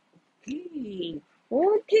 Okay!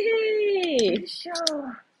 よいしょ。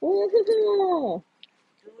おー！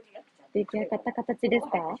出来上がった形です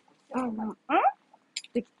か？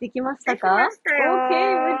できましたか？できましたよ。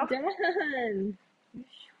 Okay, we're done!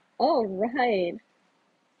 Alright!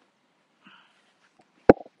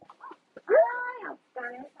 お疲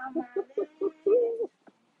れ様です。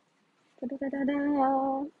Da da da da.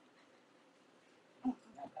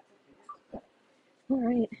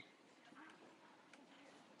 Alright.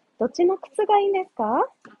 どっちの靴がいいんですか？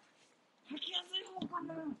履きやすい方か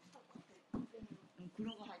な。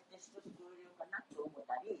黒が入って一つ黒色かなと思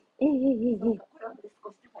ええええええ。これは少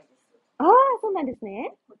し高いです。ああ、そうなんです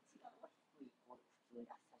ね。こっち側は低い、普通に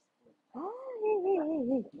あっさりしてああ、ええええ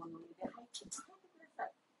ええ。お好みで入ってくださ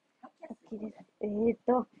い。大きいです。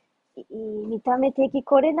見た目的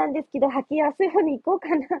これなんですけど、履きやすい方に行こう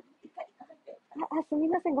かな。すみ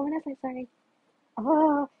ません。ごめんなさい。sorry。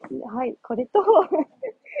はい、これと、ご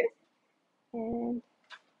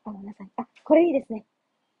めんなさい。これいいですね。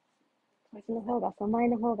こっちの方が、前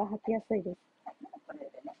の方が履きやすいです。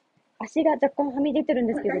足が若干はみ出てるん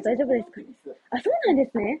ですけど、大丈夫ですか？そうなんで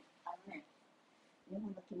すね。日本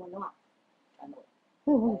の着物は、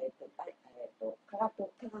うんうん。かかと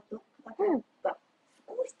が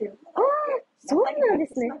少し出るのが、そうなんで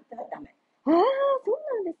すね。ダメ。そうな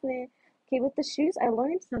んですね。Okay, with the shoes, I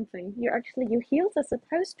learned something. Your heels are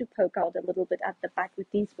supposed to poke out a little bit at the back with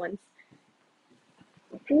these ones.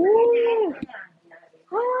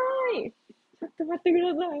 はい。ちょっと待ってく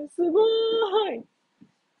ださい。すごーい。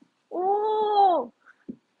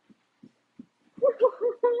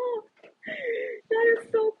That is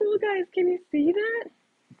so cool, guys. Can you see that? I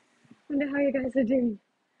wonder how you guys are doing.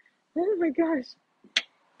 Oh my gosh.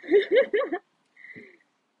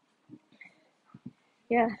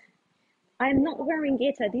 Yeah. I'm not wearing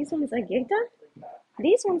gaiter. These ones are gaiter.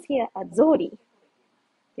 These ones here are zori.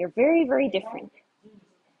 They're very, very different.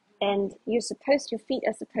 And your feet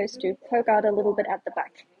are supposed to poke out a little bit at the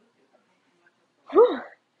back.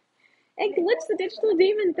 Hey, Glitch the Digital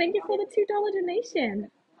Demon, thank you for the $2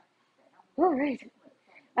 donation. All right.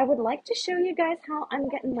 I would like to show you guys how I'm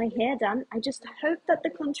getting my hair done. I just hope that the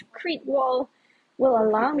concrete wall will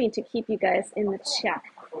allow me to keep you guys in the chat.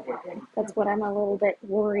 That's what I'm a little bit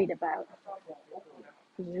worried about.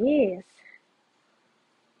 Yes.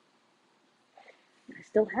 I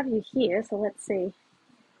still have you here, so let's see.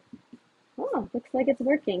 Looks like it's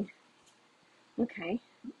working. Okay.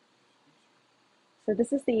 So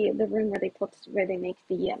this is the room where they make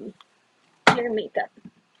the hair makeup,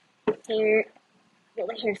 hair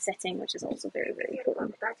setting, which is also very, very cool. は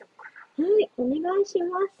い、お願いし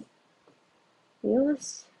ます。よ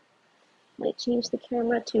し。Might change the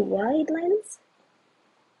camera to wide lens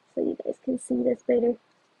so you guys can see this better.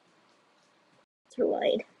 Ultra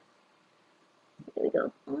wide. There we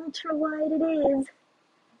go. Ultra wide it is.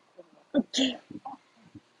 Okay.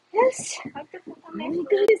 よし。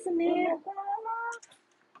短いですね。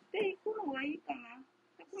で、行くのがいいかな。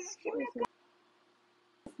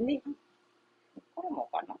ね。これも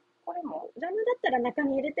かな。これも。ラムだったら中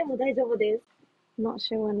に入れても大丈夫です。Not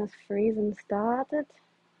sure when this freezing started.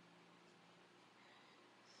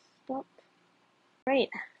 Stop. Right.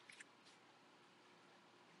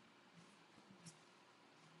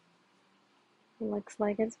 Looks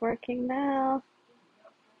like it's working now.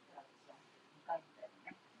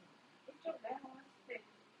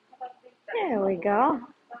 There we go.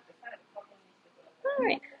 All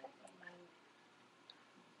right.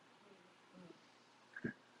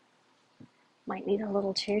 Might need a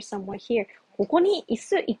little chair somewhere here. ここに椅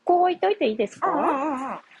子1個置いといていいです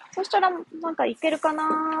か？そしたらなんかいけるか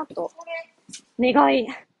なーと。願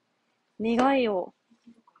いを。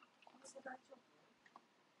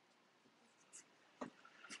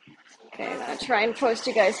Okay, I'm gonna try and post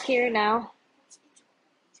you guys here now.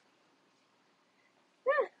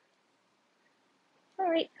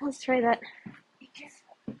 Alright, let's try that.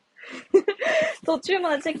 途中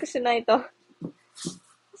までチェックしないと。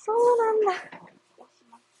そうなんだ。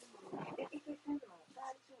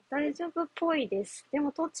大丈夫っぽいです。で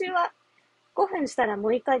も途中は5分したらも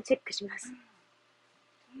う一回チェックします。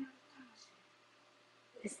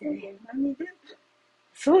ですね。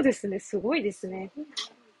そうですね、すごいですね。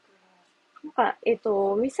なんか、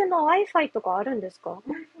お店の Wi-Fi とかあるんですか？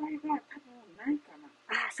 Wi-Fi は多分ないかな。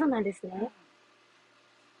そうなんですね。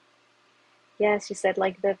Yeah, she said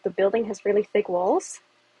like the building has really thick walls,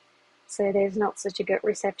 so there's not such a good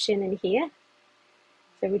reception in here.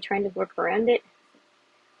 So we're trying to work around it.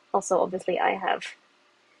 Also, obviously, I have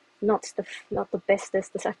not the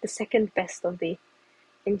bestest, the second best of the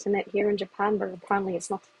internet here in Japan, but apparently it's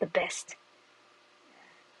not the best.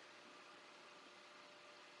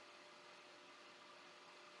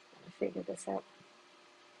 Gotta figure this out.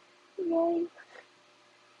 Yay.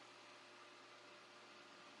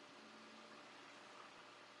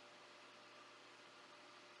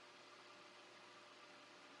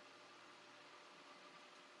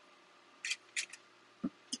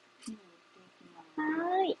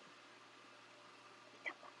 Hi.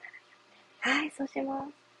 はい、そうしま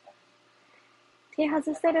す。手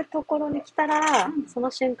外せるところに来たら、その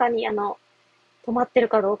瞬間に止まってる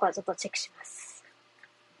かどうかちょっとチェックします。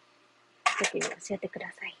時に教えてく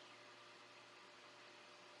ださい。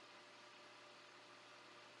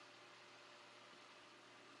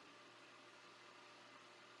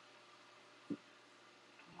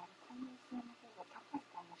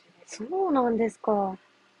そうなんですか。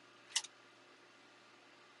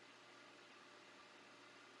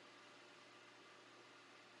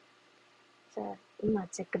じゃあ、今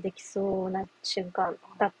チェックできそうな瞬間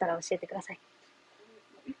だったら教えてください。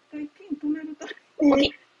一回ピン止めると、OK。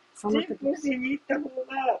その時、チェックしに行った方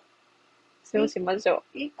がそうしましょ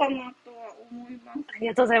う。いいかなとは思います。あり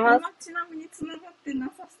がとうございます。今ちなみに繋がってな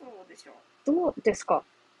さそうでしょ。どうですか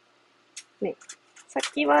ね。さっ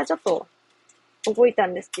きはちょっと動いた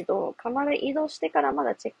んですけど、カマで移動してからま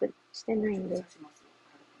だチェックしてないんで。は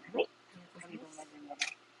い。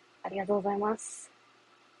ありがとうございます。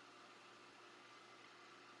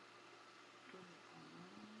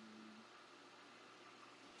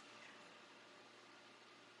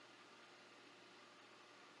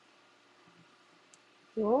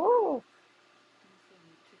おー、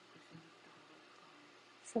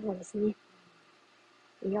そうですね。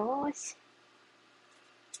よーし。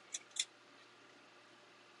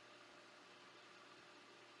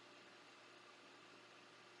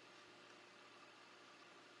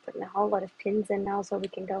Putting a whole lot of pins in now so we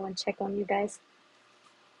can go and check on you guys.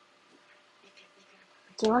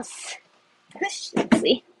 いきます。よし、let's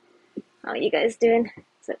see. How are you guys doing?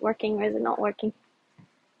 Is it working or is it not working?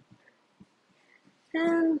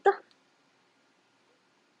 And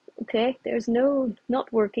okay, there's no not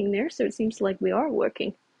working there, so it seems like we are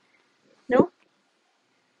working. No?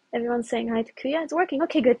 Everyone's saying hi to Kuya. It's working.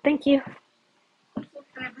 Okay, good. Thank you.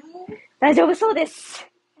 大丈夫そうです。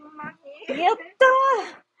やった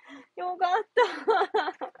ーよかった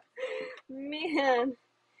Man,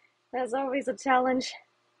 that's always a challenge.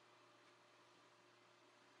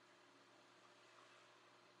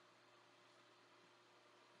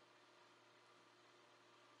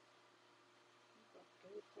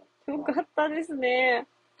 よかったですね。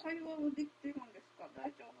会話はできてるんですか？大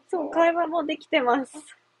丈夫？そう、会話もできてます。じゃ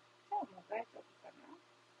あもう大丈夫か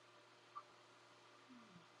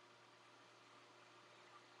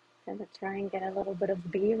な？ Gonna try and get a little bit of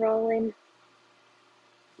B-roll in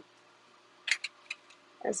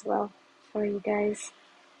as well for you guys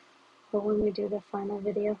for when we do the final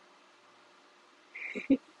video.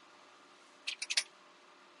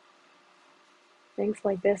 Things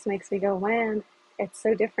like this makes me go, man, it's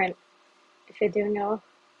so different if you're doing it all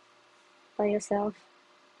by yourself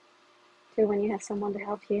to when you have someone to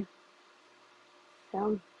help you.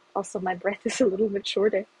 Also, my breath is a little bit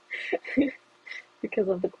shorter because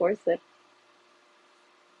of the corset.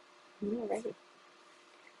 Alrighty.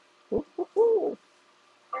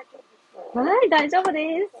 はい、大丈夫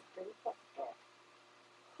で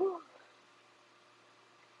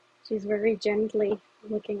す。She's very gently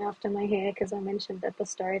looking after my hair because I mentioned at the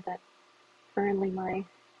start that currently my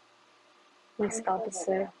scalp is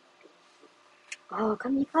so. ああ、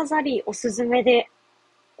髪飾りおすすめで。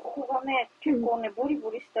ここがね、結構ね、ボリボ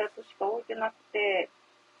リしたやつしか置いてなくて、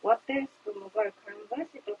割ってる人もかんざし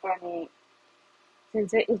とかに全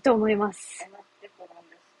然いいと思います。なってくるん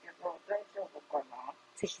ですけど、大丈夫かな？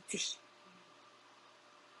ぜひぜひ。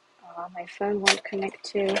My phone won't connect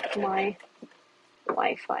to my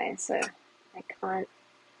Wi-Fi, so I can't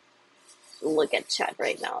look at chat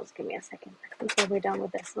right now. Just give me a second until we're done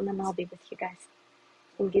with this, and then I'll be with you guys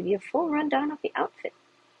and give you a full rundown of the outfit.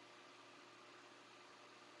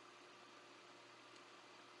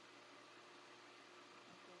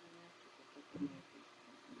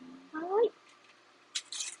 Hi.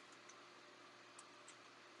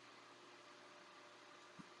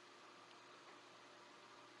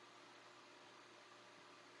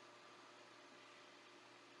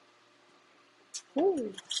 は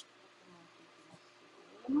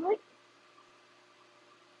い。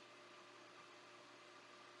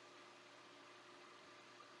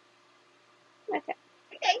Okay.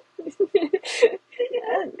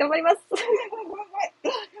 頑張ります。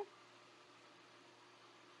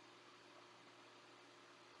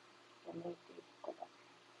ち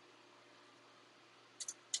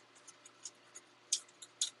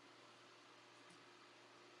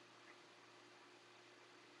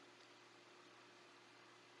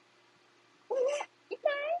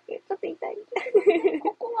ょっと痛い。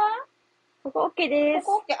ここは？ここ OK です。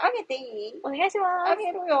ここ OK？ 上げていい？お願いします。上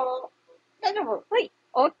げるよ。大丈夫？はい。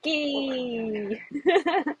OK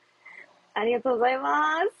ありがとうござい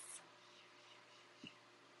ます。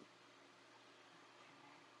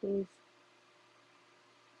Please.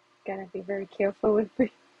 Gotta be very careful with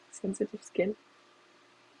my sensitive skin.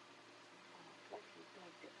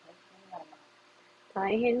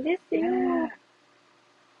 大変ですよ。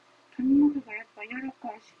髪の毛がやっぱ柔らか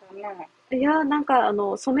いしかな。いや、なんか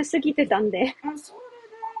染めすぎてたんで。あ、それで？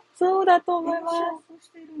そうだと思います。そうし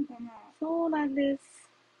てるんかな。そうなんです。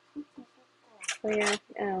そっかそっか。So yeah,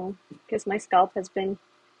 because my scalp has been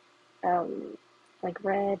like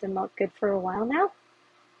red and not good for a while now.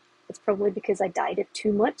 It's probably because I dyed it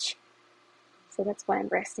too much. So that's why I'm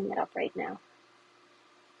resting it up right now.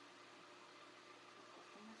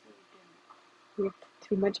 Yep,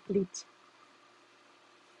 too much bleach.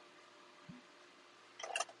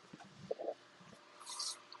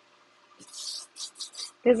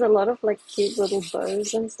 There's a lot of like cute little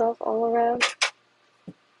bows and stuff all around.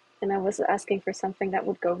 And I was asking for something that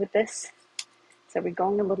would go with this. So we're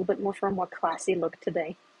going a little bit more for a more classy look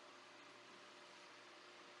today.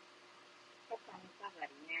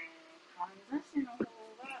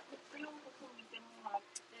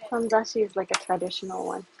 Kanzashi is like a traditional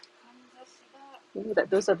one. Ooh,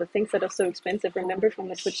 those are the things that are so expensive, remember, from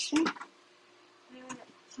the Twitch stream?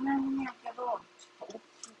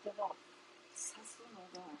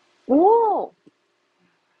 Oh!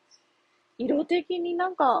 色的にな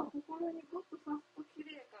んか、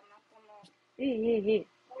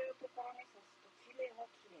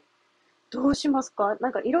どうしますか？な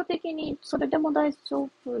んか色的にそれでも大丈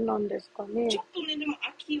夫なんですかね？ちょっとね、でも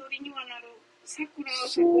秋寄りにはなる。桜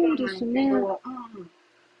そうですね。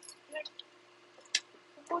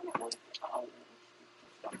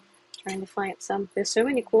Trying to find some. There's so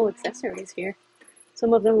many cool accessories here.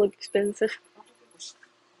 Some of them look expensive.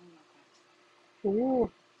 おー。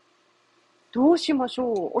どうしまし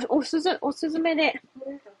ょう？おすすめで。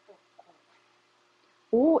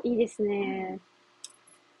おー、いいですね。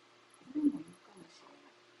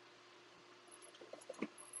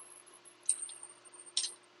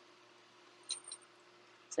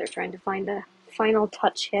So they're trying to find the final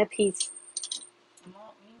touch hairpiece.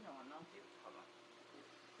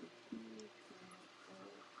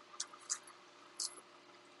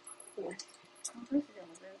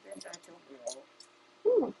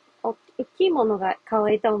 O kimonoが可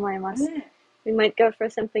愛いと思います。We might go for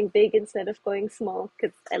something big instead of going small,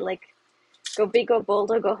 because I like go big or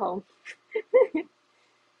bold or go home.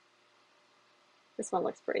 This one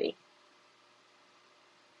looks pretty.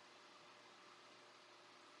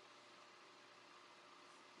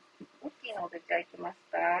 大きいのでじゃあいきます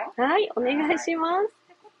か？はい、お願いします。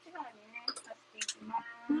でこっち側にね、刺していきま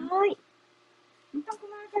す。はい。見たく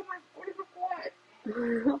ないじゃない。これが怖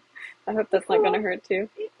い。I hope that's not gonna hurt too. い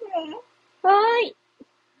くよ。はい。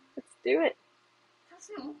Let's do it. 刺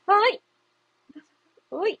すの？はい。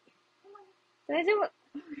おい。大丈夫。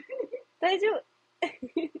大丈夫。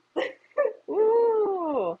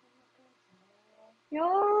おー。よ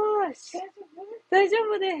ーし。大丈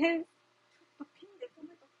夫です。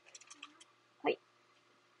はい。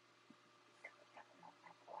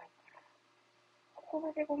ここ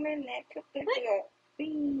までごめんね。ちょっといくよ。は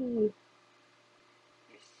い。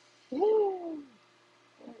おー。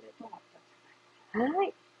は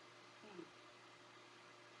い。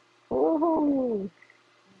おー。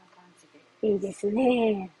いいです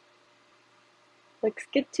ね。Looks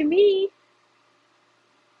good to me. い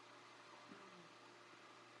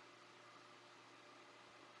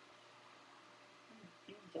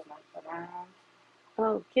いんじゃないかな。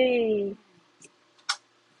Okay.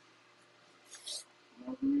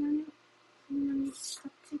 そんなにか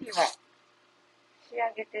っちりは仕上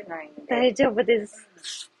げてないんで。大丈夫です。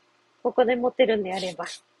ここで持ってるんであれば、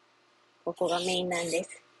ここがメインなんで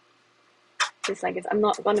す。Just like I'm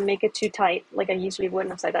not gonna make it too tight like I usually would,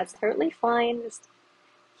 and I was like, that's totally fine. Just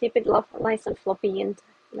keep it nice and fluffy and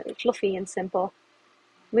simple.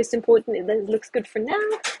 Most important is that it looks good for now,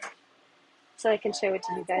 so I can show it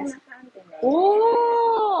to you guys.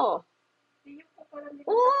 おー！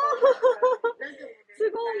す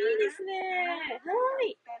ごいいいですね。は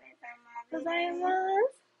い。ありがとうございま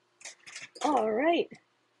す。Alright.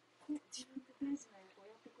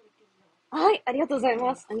 はい、ありがとうござい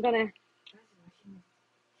ます。I'm gonna.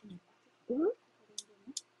 そん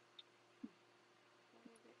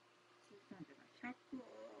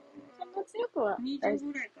な強くは大丈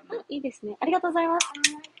夫。いいですね。ありがとうございます。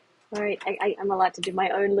Alright, I'm allowed to do my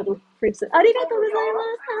own little fruits. ありがとうございま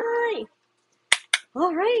す。はい。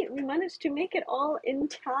Alright, we managed to make it all in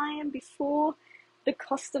time before the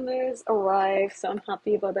customers arrive, so I'm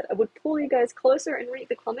happy about that. I would pull you guys closer and read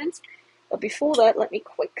the comments, but before that, let me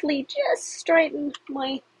quickly just straighten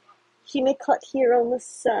my hime cut here on the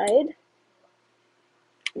side.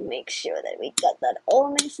 Make sure that we got that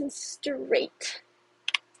all nice and straight.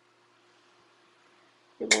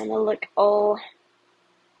 We want to look all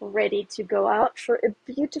ready to go out for a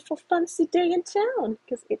beautiful fancy day in town,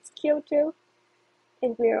 because it's Kyoto,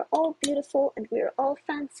 and we are all beautiful and we are all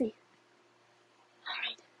fancy.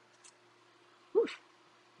 Alright.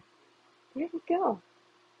 There we go.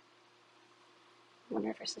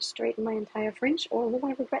 wonder if I should straighten my entire fringe or will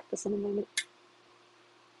I regret this in a moment.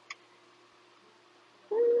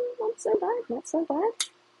 Not so bad, not so bad.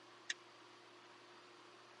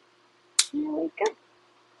 There we go.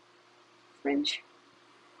 Fringe.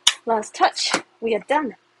 Last touch. We are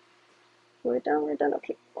done. We're done, we're done.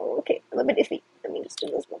 Okay, okay, a little bit iffy. Let me just do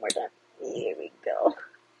this one more time. Here we go.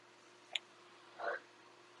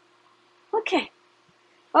 Okay.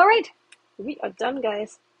 All right. We are done,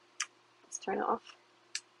 guys. Let's turn it off.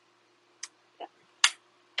 Yeah.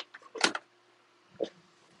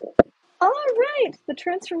 All right. The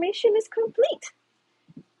transformation is complete.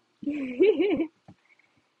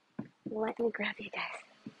 Let me grab you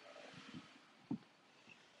guys.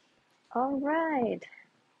 All right.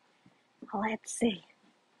 Let's see.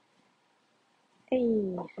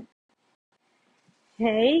 Hey.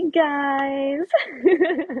 Hey, guys.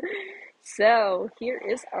 So here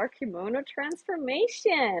is our kimono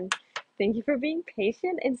transformation. Thank you for being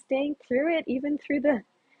patient and staying through it, even through the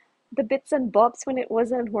bits and bobs when it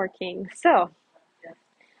wasn't working. So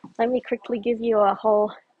let me quickly give you a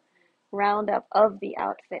whole roundup of the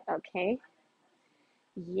outfit, okay?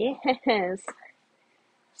 Yes.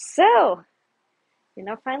 So you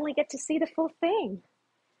now finally get to see the full thing.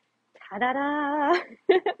 Ta-da-da!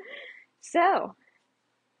 So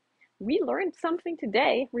we learned something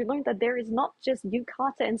today. We learned that there is not just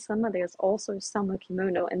yukata and sama, there's also sama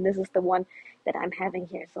kimono, and this is the one that I'm having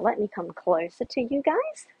here. So let me come closer to you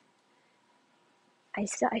guys.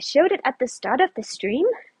 I showed it at the start of the stream.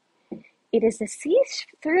 It is a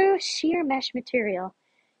see-through sheer mesh material.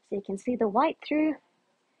 So you can see the white through.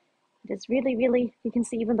 It is really, really, you can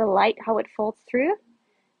see even the light, how it falls through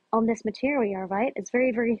on this material, right? It's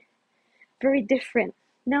very, very, very different.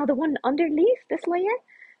 Now the one underneath this layer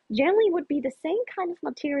generally would be the same kind of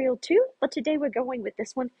material too, but today we're going with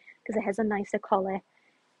this one because it has a nicer color.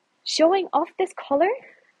 Showing off this color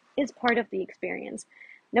is part of the experience.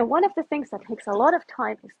 Now, one of the things that takes a lot of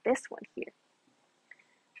time is this one here.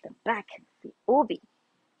 The back, the obi.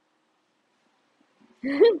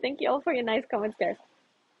 Thank you all for your nice comments, guys.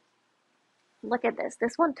 Look at this.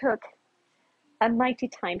 This one took a mighty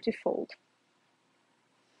time to fold.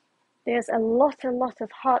 There's a lot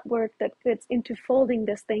of hard work that goes into folding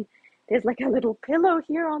this thing. There's like a little pillow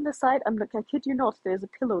here on the side. I kid you not, there's a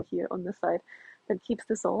pillow here on the side that keeps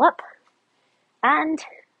this all up. And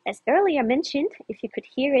as earlier mentioned, if you could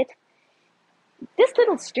hear it, this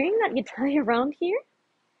little string that you tie around here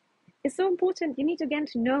is so important. You need to get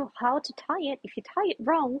to know how to tie it. If you tie it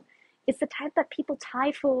wrong, it's the type that people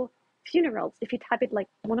tie for funerals. If you tie it like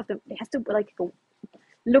one of them, it has to like go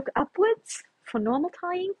look upwards for normal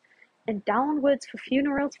tying and downwards for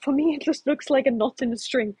funerals. For me, it just looks like a knot in a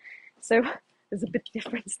string. So there's a bit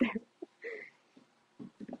difference there.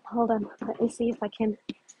 Hold on, let me see if I can.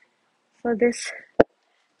 For this,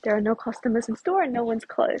 there are no customers in store and no one's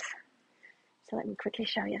closed. So let me quickly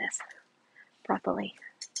show you this properly.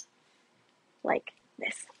 Like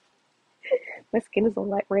this. My skin is all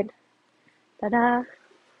light red. Ta-da! I'm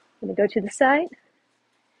gonna go to the side.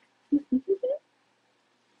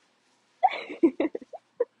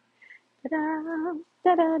 Ta-da!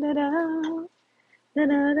 Ta-da-da-da!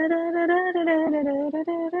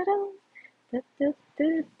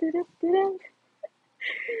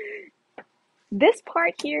 This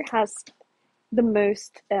part here has the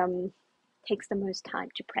most takes the most time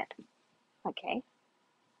to prep. Okay.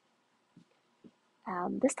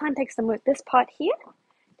 This part here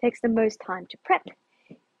takes the most time to prep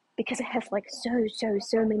because it has like so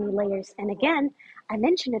many layers. And again, I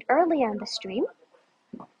mentioned it earlier in the stream.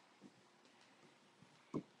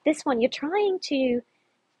 This one, you're trying to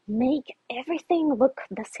make everything look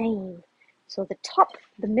the same. So the top,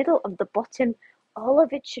 the middle of the bottom, all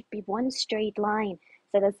of it should be one straight line.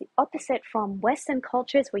 So that's the opposite from Western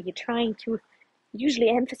cultures where you're trying to usually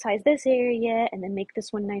emphasize this area and then make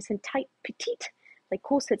this one nice and tight, petite. Like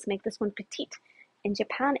corsets make this one petite. In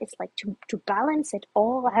Japan, it's like to balance it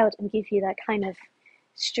all out and give you that kind of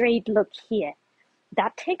straight look here.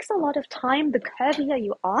 That takes a lot of time. The curvier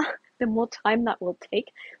you are, the more time that will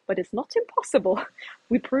take, but it's not impossible.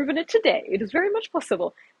 We've proven it today. It is very much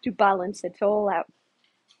possible to balance it all out.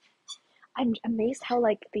 I'm amazed how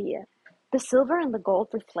like the silver and the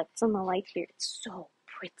gold reflects on the light here. It's so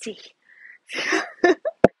pretty.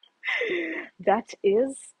 That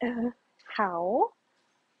is how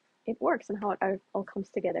it works and how it all comes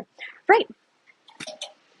together. Right.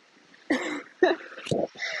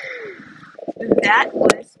 That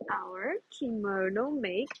was our kimono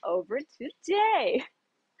makeover today.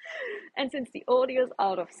 And since the audio is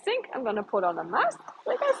out of sync, I'm going to put on a mask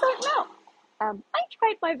like I said now. I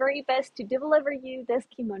tried my very best to deliver you this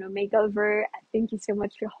kimono makeover. Thank you so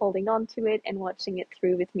much for holding on to it and watching it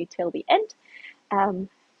through with me till the end.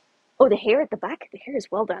 Oh, the hair at the back, the hair is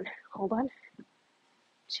well done. Hold on.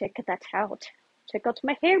 Check that out. Check out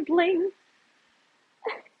my hair bling.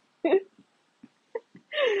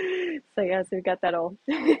 So yes, we got that all.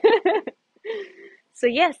 So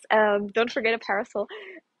yes, don't forget a parasol.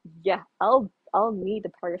 Yeah, I'll need a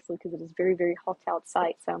parasol because it is very, very hot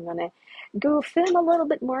outside. So I'm gonna go film a little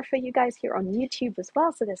bit more for you guys here on YouTube as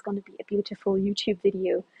well. So there's gonna be a beautiful YouTube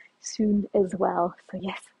video soon as well. So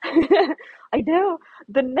yes, I know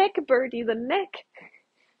the neck, birdie, the neck.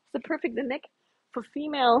 It's the perfect the neck for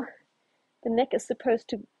female. The neck is supposed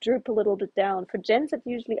to droop a little bit down. For gents, it's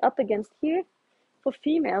usually up against here. For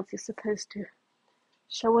females, you're supposed to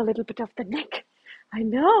show a little bit of the neck. I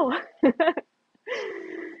know.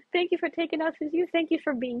 Thank you for taking us with you. Thank you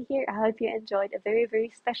for being here. I hope you enjoyed a very,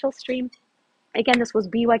 very special stream. Again, this was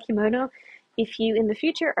Biwakimono. If you in the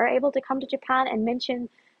future are able to come to Japan and mention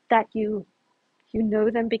that you know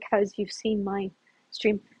them because you've seen my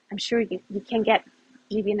stream, I'm sure you can get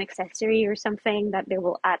maybe an accessory or something that they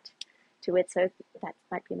will add to it. So that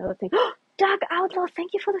might be another thing. Doug Outlaw,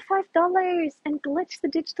 thank you for the $5. And Glitch the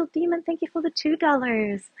Digital Demon, thank you for the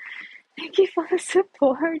 $2. Thank you for the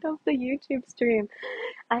support of the YouTube stream.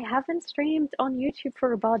 I haven't streamed on YouTube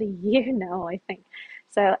for about a year now, I think.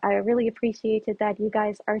 So I really appreciated that you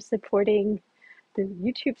guys are supporting the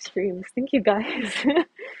YouTube streams. Thank you guys. It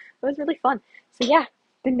was really fun. So yeah,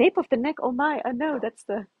 the nape of the neck, oh my, I know that's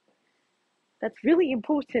really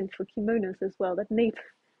important for kimonos as well. That nape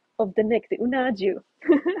of the neck, the unaju.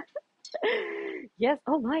 Yes,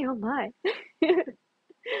 oh my, oh my.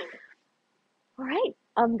 All right,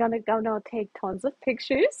 I'm gonna go now take tons of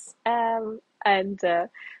pictures, and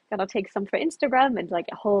gonna take some for Instagram and like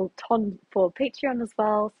a whole ton for Patreon as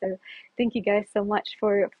well. So thank you guys so much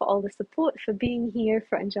for all the support, for being here,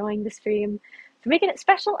 for enjoying the stream, for making it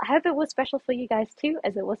special. I hope it was special for you guys too,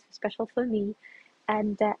 as it was special for me.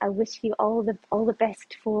 And I wish you all the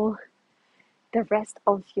best for the rest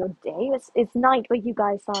of your day. It's night where you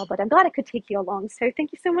guys are, but I'm glad I could take you along. So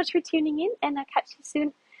thank you so much for tuning in, and I'll catch you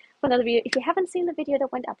soon for another video. If you haven't seen the video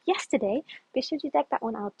that went up yesterday, be sure to check that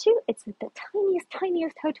one out too. It's the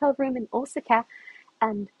tiniest hotel room in Osaka,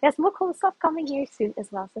 and there's more cool stuff coming here soon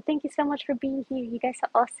as well. So thank you so much for being here. You guys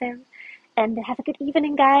are awesome, and have a good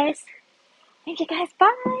evening, guys. Thank you, guys.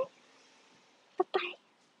 Bye. Bye. Bye.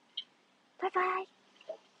 Bye. Bye.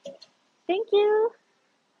 Thank you.